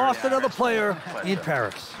have lost another player in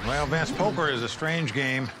Paris. Well, Vince, poker is a strange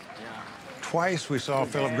game. Twice we saw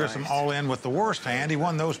Philipp Gruissem all in with the worst hand. He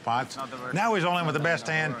won those pots. Now he's all in with the best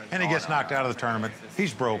hand, and he gets knocked out of the tournament.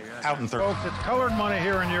 He's broke, out in third. Folks, it's colored money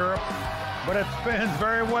here in Europe, but it spins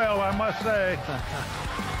very well, I must say.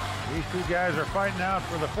 These 2 guys are fighting out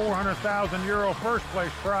for the €400,000 first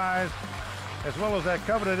place prize, as well as that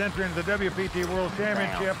coveted entry into the WPT World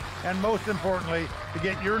Championship, and most importantly, to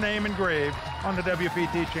get your name engraved on the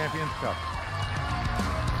WPT Champions Cup.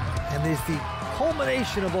 And there's the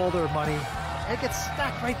culmination of all their money. It gets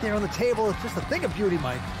stacked right there on the table. It's just a thing of beauty,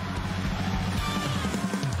 Mike.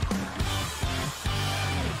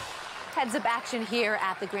 Heads-up action here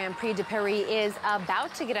at the Grand Prix de Paris is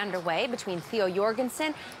about to get underway between Theo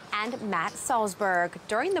Jorgensen and Matt Salsberg.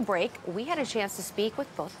 During the break, we had a chance to speak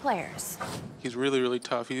with both players. He's really, really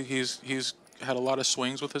tough. He's had a lot of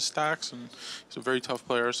swings with his stacks, and he's a very tough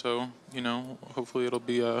player, so, you know, hopefully it'll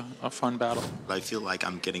be a fun battle. I feel like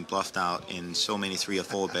I'm getting bluffed out in so many 3 or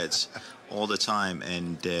 4 bets all the time,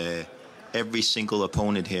 and every single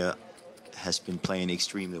opponent here has been playing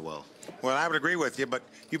extremely well. Well, I would agree with you, but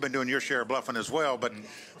you've been doing your share of bluffing as well. But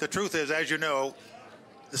the truth is, as you know,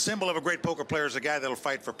 the symbol of a great poker player is a guy that'll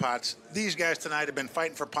fight for pots. These guys tonight have been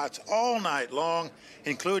fighting for pots all night long,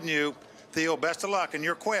 including you. Theo, best of luck in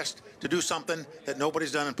your quest to do something that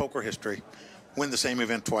nobody's done in poker history. Win the same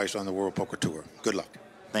event twice on the World Poker Tour. Good luck.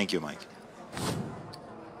 Thank you, Mike.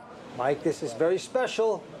 Mike, this is very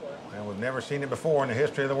special. Well, we've never seen it before in the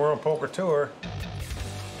history of the World Poker Tour.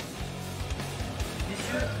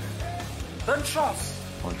 Bonne chance.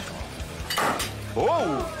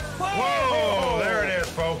 Whoa! Whoa! There it is,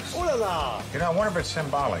 folks. Ooh la la. You know, I wonder if it's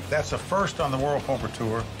symbolic. That's a first on the World Poker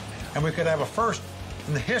Tour, and we could have a first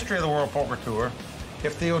in the history of the World Poker Tour.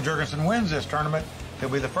 If Theo Jorgensen wins this tournament, he'll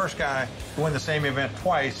be the first guy to win the same event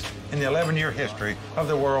twice in the 11-year history of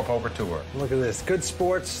the World Poker Tour. Look at this. Good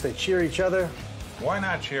sports. They cheer each other. Why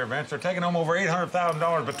not cheer, Vince? They're taking home over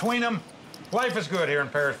 $800,000 between them. Life is good here in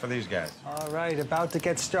Paris for these guys. All right, about to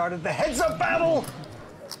get started. The heads-up battle.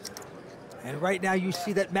 And right now you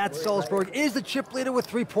see that Matt Salsberg is the chip leader with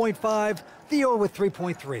 3.5, Theo with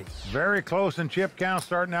 3.3. Very close in chip count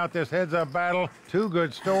starting out this heads-up battle. Two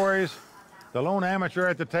good stories. The lone amateur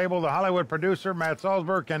at the table, the Hollywood producer, Matt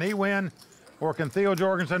Salsberg. Can he win? Or can Theo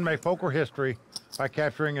Jorgensen make poker history by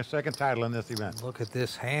capturing his second title in this event? Look at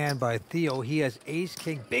this hand by Theo. He has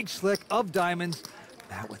ace-king, big slick of diamonds.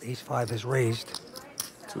 Matt with ace-5 has raised.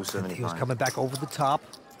 275. He was coming back over the top.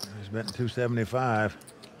 He's betting 275.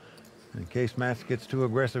 In case Matt gets too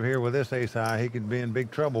aggressive here with this ace high, he could be in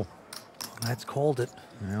big trouble. Matt's called it.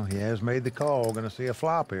 Well, he has made the call. Going to see a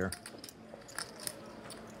flop here.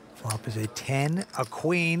 Flop is a 10, a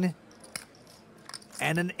queen,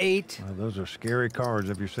 and an 8. Well, those are scary cards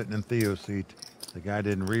if you're sitting in Theo's seat. The guy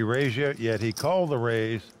didn't re-raise you, yet he called the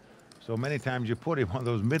raise. So many times you put him on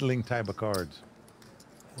those middling type of cards.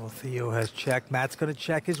 Well, Theo has checked. Matt's going to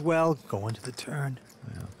check as well. Going to the turn.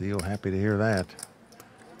 Well, Theo happy to hear that.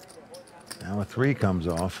 Now a 3 comes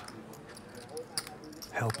off.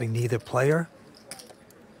 Helping neither player.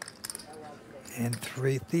 And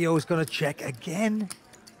 3. Theo's going to check again.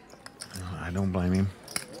 I don't blame him.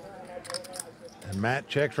 And Matt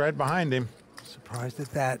checks right behind him. Surprised at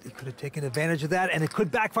that. He could have taken advantage of that, and it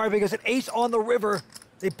could backfire because an ace on the river.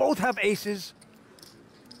 They both have aces.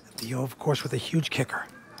 Theo, of course, with a huge kicker.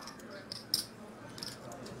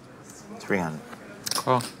 300.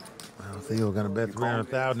 Call. Well, Theo going to bet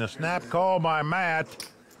 300,000. A snap call by Matt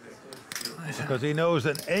because he knows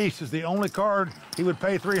that ace is the only card he would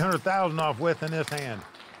pay 300,000 off with in this hand.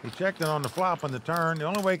 He checked it on the flop on the turn. The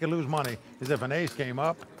only way he could lose money is if an ace came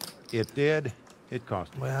up. It did. It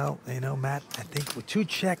cost him. Well, you know, Matt, I think with 2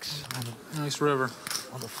 checks Nice river.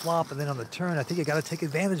 on the flop and then on the turn, I think you got to take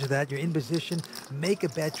advantage of that. You're in position, make a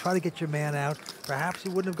bet, try to get your man out. Perhaps he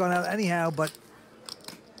wouldn't have gone out anyhow, but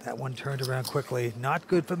that one turned around quickly. Not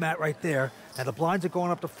good for Matt right there. Now the blinds are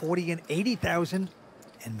going up to 40 and 80,000,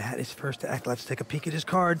 and Matt is first to act. Let's take a peek at his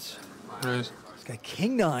cards. Raise. He's got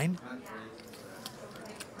king 9.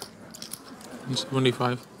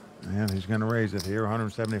 75. And he's going to raise it here,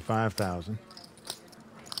 175,000.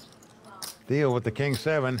 Theo with the king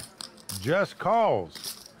 7 just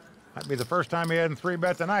calls. Might be the first time he hadn't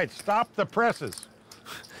 3-bet tonight. Stop the presses.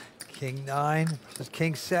 King 9 versus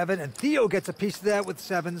king 7, and Theo gets a piece of that with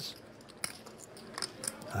 7s.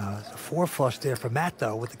 It's a 4 flush there for Matt,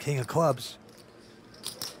 though, with the king of clubs.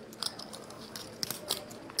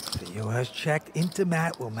 Theo has checked into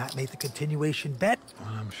Matt. Will Matt make the continuation bet? Well,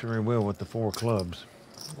 I'm sure he will with the 4 clubs.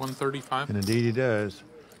 135. And indeed he does.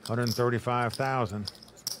 135,000.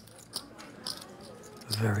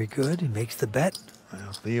 Very good. He makes the bet.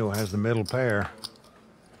 Well, Theo has the middle pair.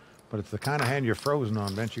 But it's the kind of hand you're frozen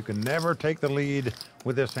on, Vince. You can never take the lead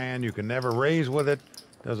with this hand. You can never raise with it.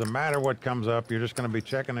 Doesn't matter what comes up. You're just going to be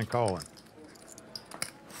checking and calling.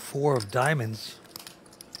 4 of diamonds.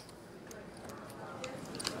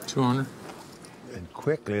 200. And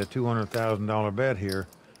quickly a $200,000 bet here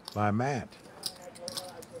by Matt.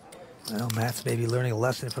 Well, Matt's maybe learning a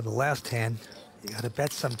lesson from the last hand. You got to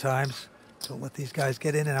bet sometimes. Don't let these guys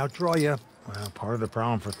get in and outdraw you. Well, part of the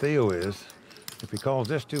problem for Theo is, if he calls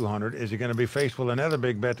this 200, is he going to be faced with another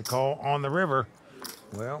big bet to call on the river?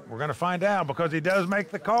 Well, we're going to find out because he does make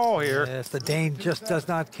the call here. Yes, the Dane just does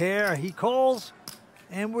not care. He calls,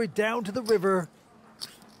 and we're down to the river.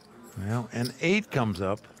 Well, an 8 comes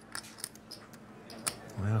up.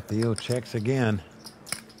 Well, Theo checks again.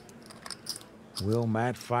 Will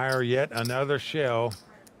Matt fire yet another shell?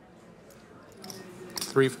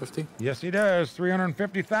 350. Yes, he does.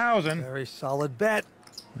 350,000. Very solid bet.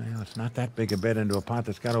 Well, it's not that big a bet into a pot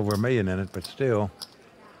that's got over $1 million in it, but still,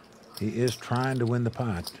 he is trying to win the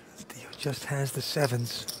pot. Theo just has the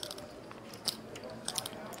 7s.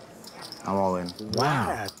 I'm all in.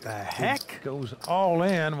 Wow. What the heck? Goes all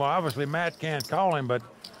in. Well, obviously Matt can't call him, but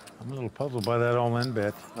I'm a little puzzled by that all-in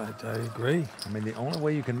bet. I agree. I mean, the only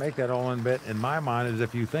way you can make that all-in bet, in my mind, is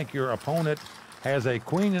if you think your opponent has a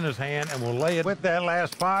queen in his hand and will lay it with that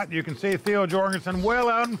last pot. You can see Theo Jorgensen well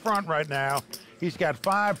out in front right now. He's got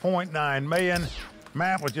 5.9 million.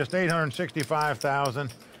 Matt with just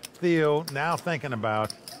 865,000. Theo now thinking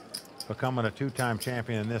about becoming a 2-time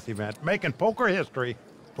champion in this event, making poker history.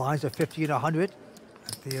 Blinds are 50 and 100.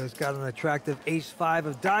 Theo's got an attractive ace-5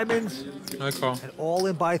 of diamonds. I call. And all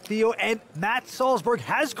in by Theo, and Matt Salsberg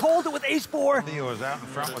has called it with ace-4. Theo is out in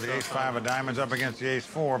front with the ace-5 of diamonds up against the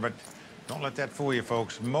ace-4, but don't let that fool you,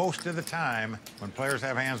 folks. Most of the time, when players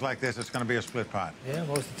have hands like this, it's going to be a split pot. Yeah,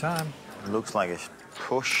 most of the time. Looks like a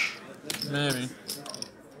push. Maybe.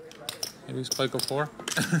 Maybe he's played a 4.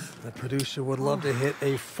 The producer would love to hit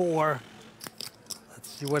a 4. Let's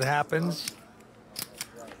see what happens.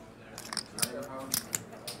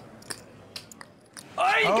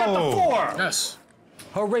 Oh, you got the 4! Yes.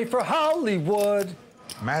 Hooray for Hollywood!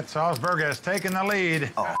 Matt Salsberg has taken the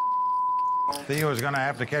lead. Oh. Theo is going to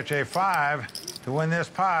have to catch a 5 to win this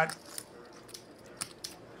pot.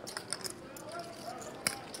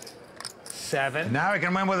 7. Now he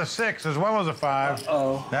can win with a 6 as well as a 5.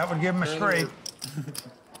 Uh-oh. That would give him a straight.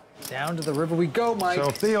 Down to the river we go, Mike. So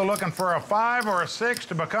Theo looking for a 5 or a 6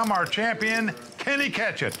 to become our champion. Can he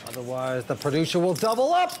catch it? Otherwise, the producer will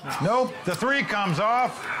double up. Nope, the 3 comes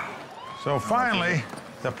off. So finally,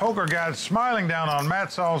 the poker god's smiling down on Matt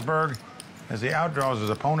Salsberg as he outdraws his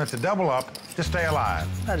opponent to double up to stay alive.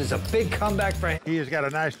 That is a big comeback for him. He has got a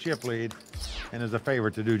nice chip lead and is a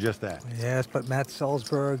favorite to do just that. Yes, but Matt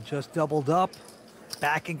Salsberg just doubled up.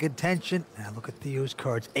 Back in contention. Now look at Theo's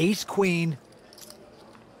cards. Ace-Queen.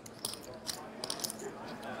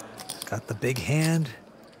 He's got the big hand.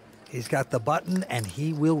 He's got the button, and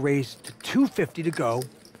he will raise to 250 to go.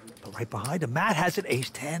 But right behind him, Matt has an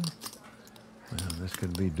ace-10. Well, this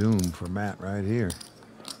could be doomed for Matt right here.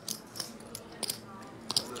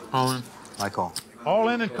 All in. I call. All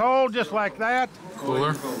in and called just like that.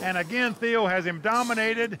 Cooler. And again, Theo has him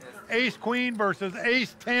dominated. Ace-Queen versus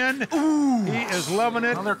Ace-10. Ooh. He is loving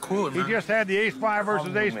it. Oh, they're cooler, man. He just had the Ace-5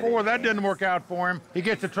 versus Ace-4. That didn't work out for him. He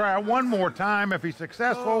gets to try it one more time. If he's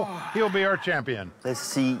successful, he'll be our champion. Let's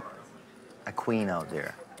see a queen out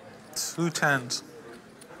there. 2 10s.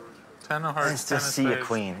 10 of hearts, Let's 10 of just see a spades.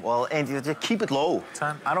 queen. Well, and you just keep it low.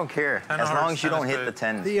 10. I don't care. 10 As of long hearts, as you 10 of don't hit the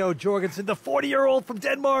spades. 10s. Theo Jorgensen, the 40-year-old from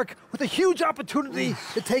Denmark, with a huge opportunity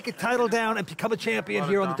to take a title down and become a champion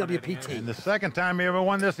here on the WPT. And the second time he ever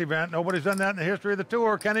won this event. Nobody's done that in the history of the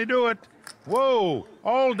tour. Can he do it? Whoa!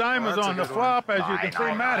 All diamonds that's a on the good flop. As you can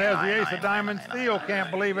see, Matt has the ace of diamonds. Theo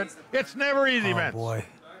can't believe it. It's never easy, man. Oh, boy.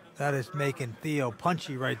 That is making Theo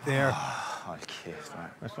punchy right there. Okay, fine.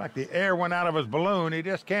 It's like the air went out of his balloon. He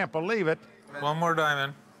just can't believe it. One more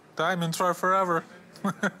diamond. Diamonds are forever.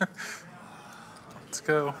 Let's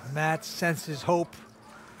go. Matt senses hope.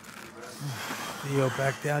 Theo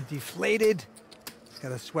back down deflated. He's got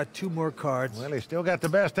to sweat 2 more cards. Well, he's still got the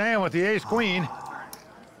best hand with the ace-queen.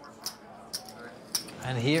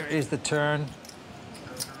 And here is the turn.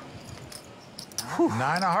 9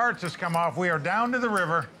 of hearts has come off. We are down to the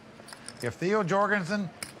river. If Theo Jorgensen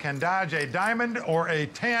can dodge a diamond or a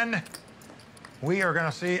 10, we are going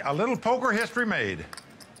to see a little poker history made.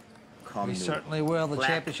 We certainly will. The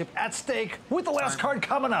championship at stake with the last card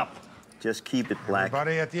coming up. Just keep it black.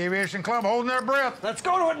 Everybody at the Aviation Club holding their breath. Let's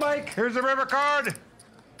go to it, Mike. Here's the river card.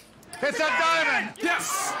 It's a diamond.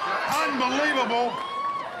 Yes! Unbelievable.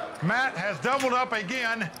 Matt has doubled up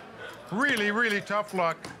again. Really, really tough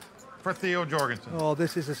luck for Theo Jorgensen. Oh,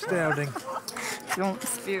 this is astounding. Don't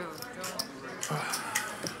spew.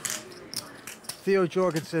 Theo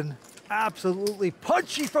Jorgensen, absolutely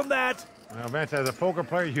punchy from that. Well, Vince, as a poker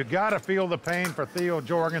player, you got to feel the pain for Theo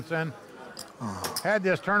Jorgensen. Had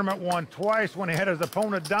this tournament won twice when he had his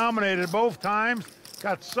opponent dominated both times.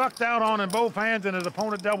 Got sucked out on in both hands, and his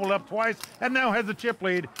opponent doubled up twice, and now has the chip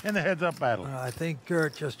lead in the heads-up battle. I think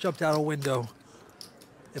Gert just jumped out a window,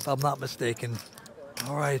 if I'm not mistaken.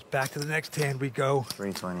 All right, back to the next hand we go.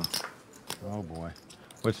 320. Oh, boy.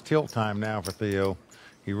 Well, it's tilt time now for Theo.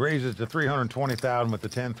 He raises to 320,000 with the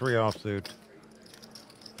 10-3 offsuit.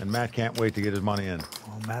 And Matt can't wait to get his money in.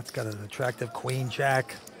 Oh, Matt's got an attractive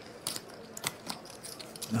queen-jack.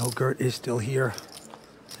 No, Gert is still here.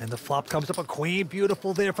 And the flop comes up a queen.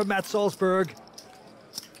 Beautiful there for Matt Salsberg.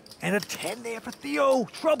 And a 10 there for Theo.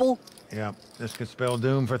 Trouble. Yeah, this could spell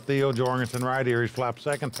doom for Theo Jorgensen right here. He's flopped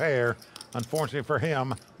second pair. Unfortunately for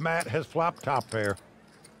him, Matt has flopped top pair.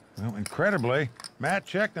 Well, incredibly, Matt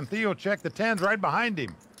checked and Theo checked the 10s right behind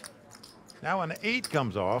him. Now an 8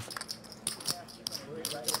 comes off.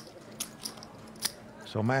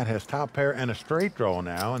 So Matt has top pair and a straight draw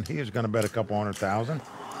now, and he is going to bet a couple 100,000.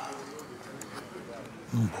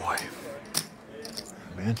 Oh, boy.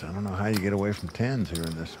 Vince, I don't know how you get away from 10s here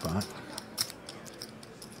in this spot.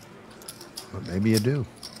 But maybe you do.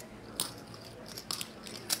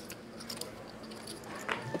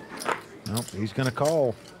 Nope, he's going to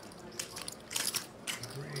call.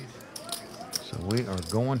 So we are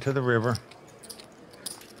going to the river.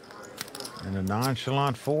 And a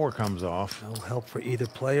nonchalant 4 comes off. No help for either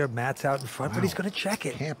player. Matt's out in front, but he's going to check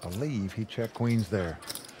it. Can't believe he checked queens there.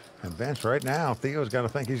 And Vince, right now, Theo's got to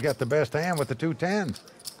think he's got the best hand with the 2 10s.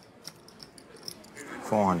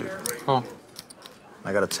 400. Oh.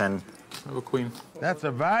 I got a 10. I have a queen. That's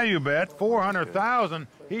a value bet, 400,000.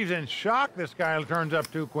 He's in shock. This guy turns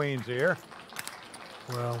up 2 queens here.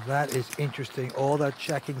 Well, that is interesting. All that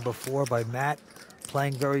checking before by Matt,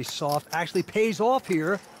 playing very soft, actually pays off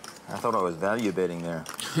here. I thought I was value betting there.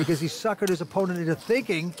 Because he suckered his opponent into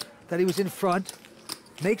thinking that he was in front,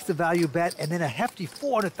 makes the value bet, and then a hefty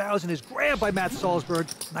 400,000 is grabbed by Matt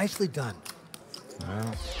Salsberg. Nicely done.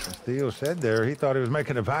 Well, as Theo said there, he thought he was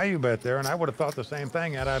making a value bet there, and I would have thought the same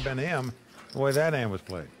thing had I been him, the way that hand was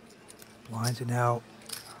played. Blinds are now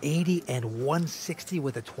 80 and 160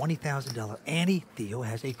 with a $20,000 ante. Theo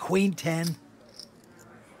has a queen 10.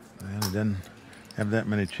 Well, he doesn't have that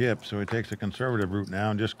many chips, so he takes a conservative route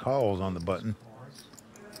now and just calls on the button.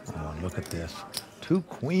 Oh, look at this. 2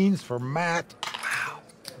 queens for Matt. Wow.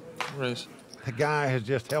 Raise. The guy has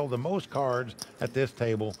just held the most cards at this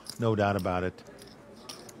table, no doubt about it.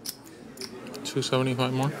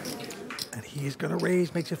 275 more. And he's going to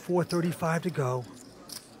raise, makes it 435 to go.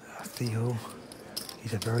 Theo,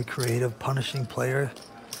 he's a very creative, punishing player.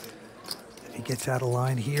 If he gets out of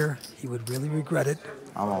line here, he would really regret it.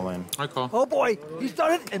 I'm all in. I call. Oh boy, he's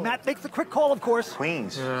done it, and Matt makes the quick call, of course.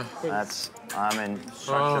 Queens. Yeah. I'm in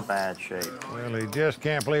such a bad shape. Well, he just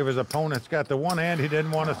can't believe his opponent's got the one hand he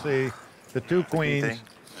didn't want to see, the 2 queens,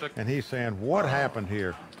 and he's saying, what happened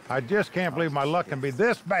here? I just can't believe my luck can be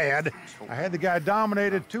this bad. I had the guy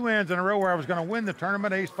dominated 2 hands in a row where I was going to win the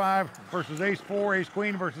tournament, ace-5 versus ace-4,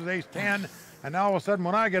 ace-queen versus ace-10, and now all of a sudden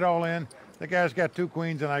when I get all in, the guy's got 2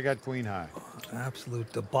 queens and I got queen high.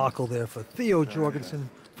 Absolute debacle there for Theo Jorgensen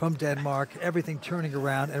from Denmark. Everything turning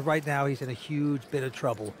around, and right now he's in a huge bit of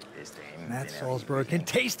trouble. Matt Salsberg can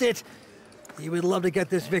taste it. He would love to get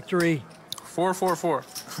this victory. 4-4-4.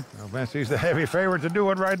 Well, Vince, he's the heavy favorite to do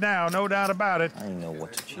it right now, no doubt about it. I don't know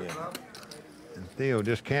what to cheer. And Theo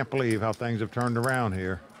just can't believe how things have turned around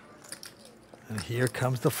here. And here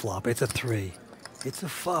comes the flop. It's a 3. It's a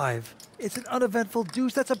 5. It's an uneventful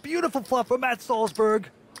deuce. That's a beautiful flop for Matt Salsberg.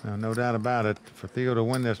 No doubt about it. For Theo to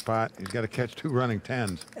win this pot, he's got to catch 2 running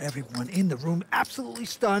 10s. Everyone in the room absolutely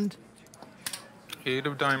stunned. 8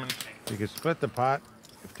 of diamonds. He could split the pot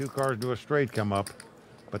if 2 cards do a straight come up,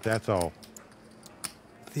 but that's all.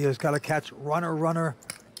 Theo's got to catch runner, runner.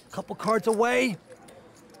 A couple cards away.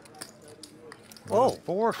 Well,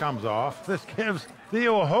 4 comes off. This gives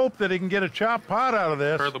Theo hope that he can get a chopped pot out of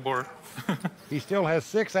this. Per the board. He still has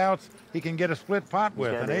 6 outs he can get a split pot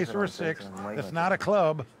with. An ace or a 6. That's not a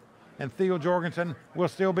club. And Theo Jorgensen will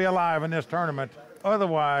still be alive in this tournament.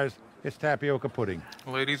 Otherwise, it's tapioca pudding.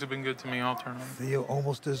 Ladies have been good to me all tournament. Theo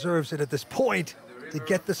almost deserves it at this point to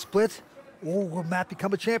get the split. Or will Matt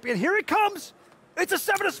become a champion? Here it comes. It's a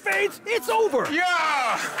 7 of spades. It's over.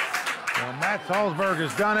 Yeah! Well, Matt Salsberg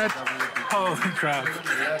has done it. Holy crap.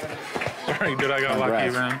 Sorry, dude, I got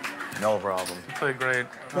lucky, man. No problem. You played great.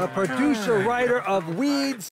 The producer, writer of Weeds.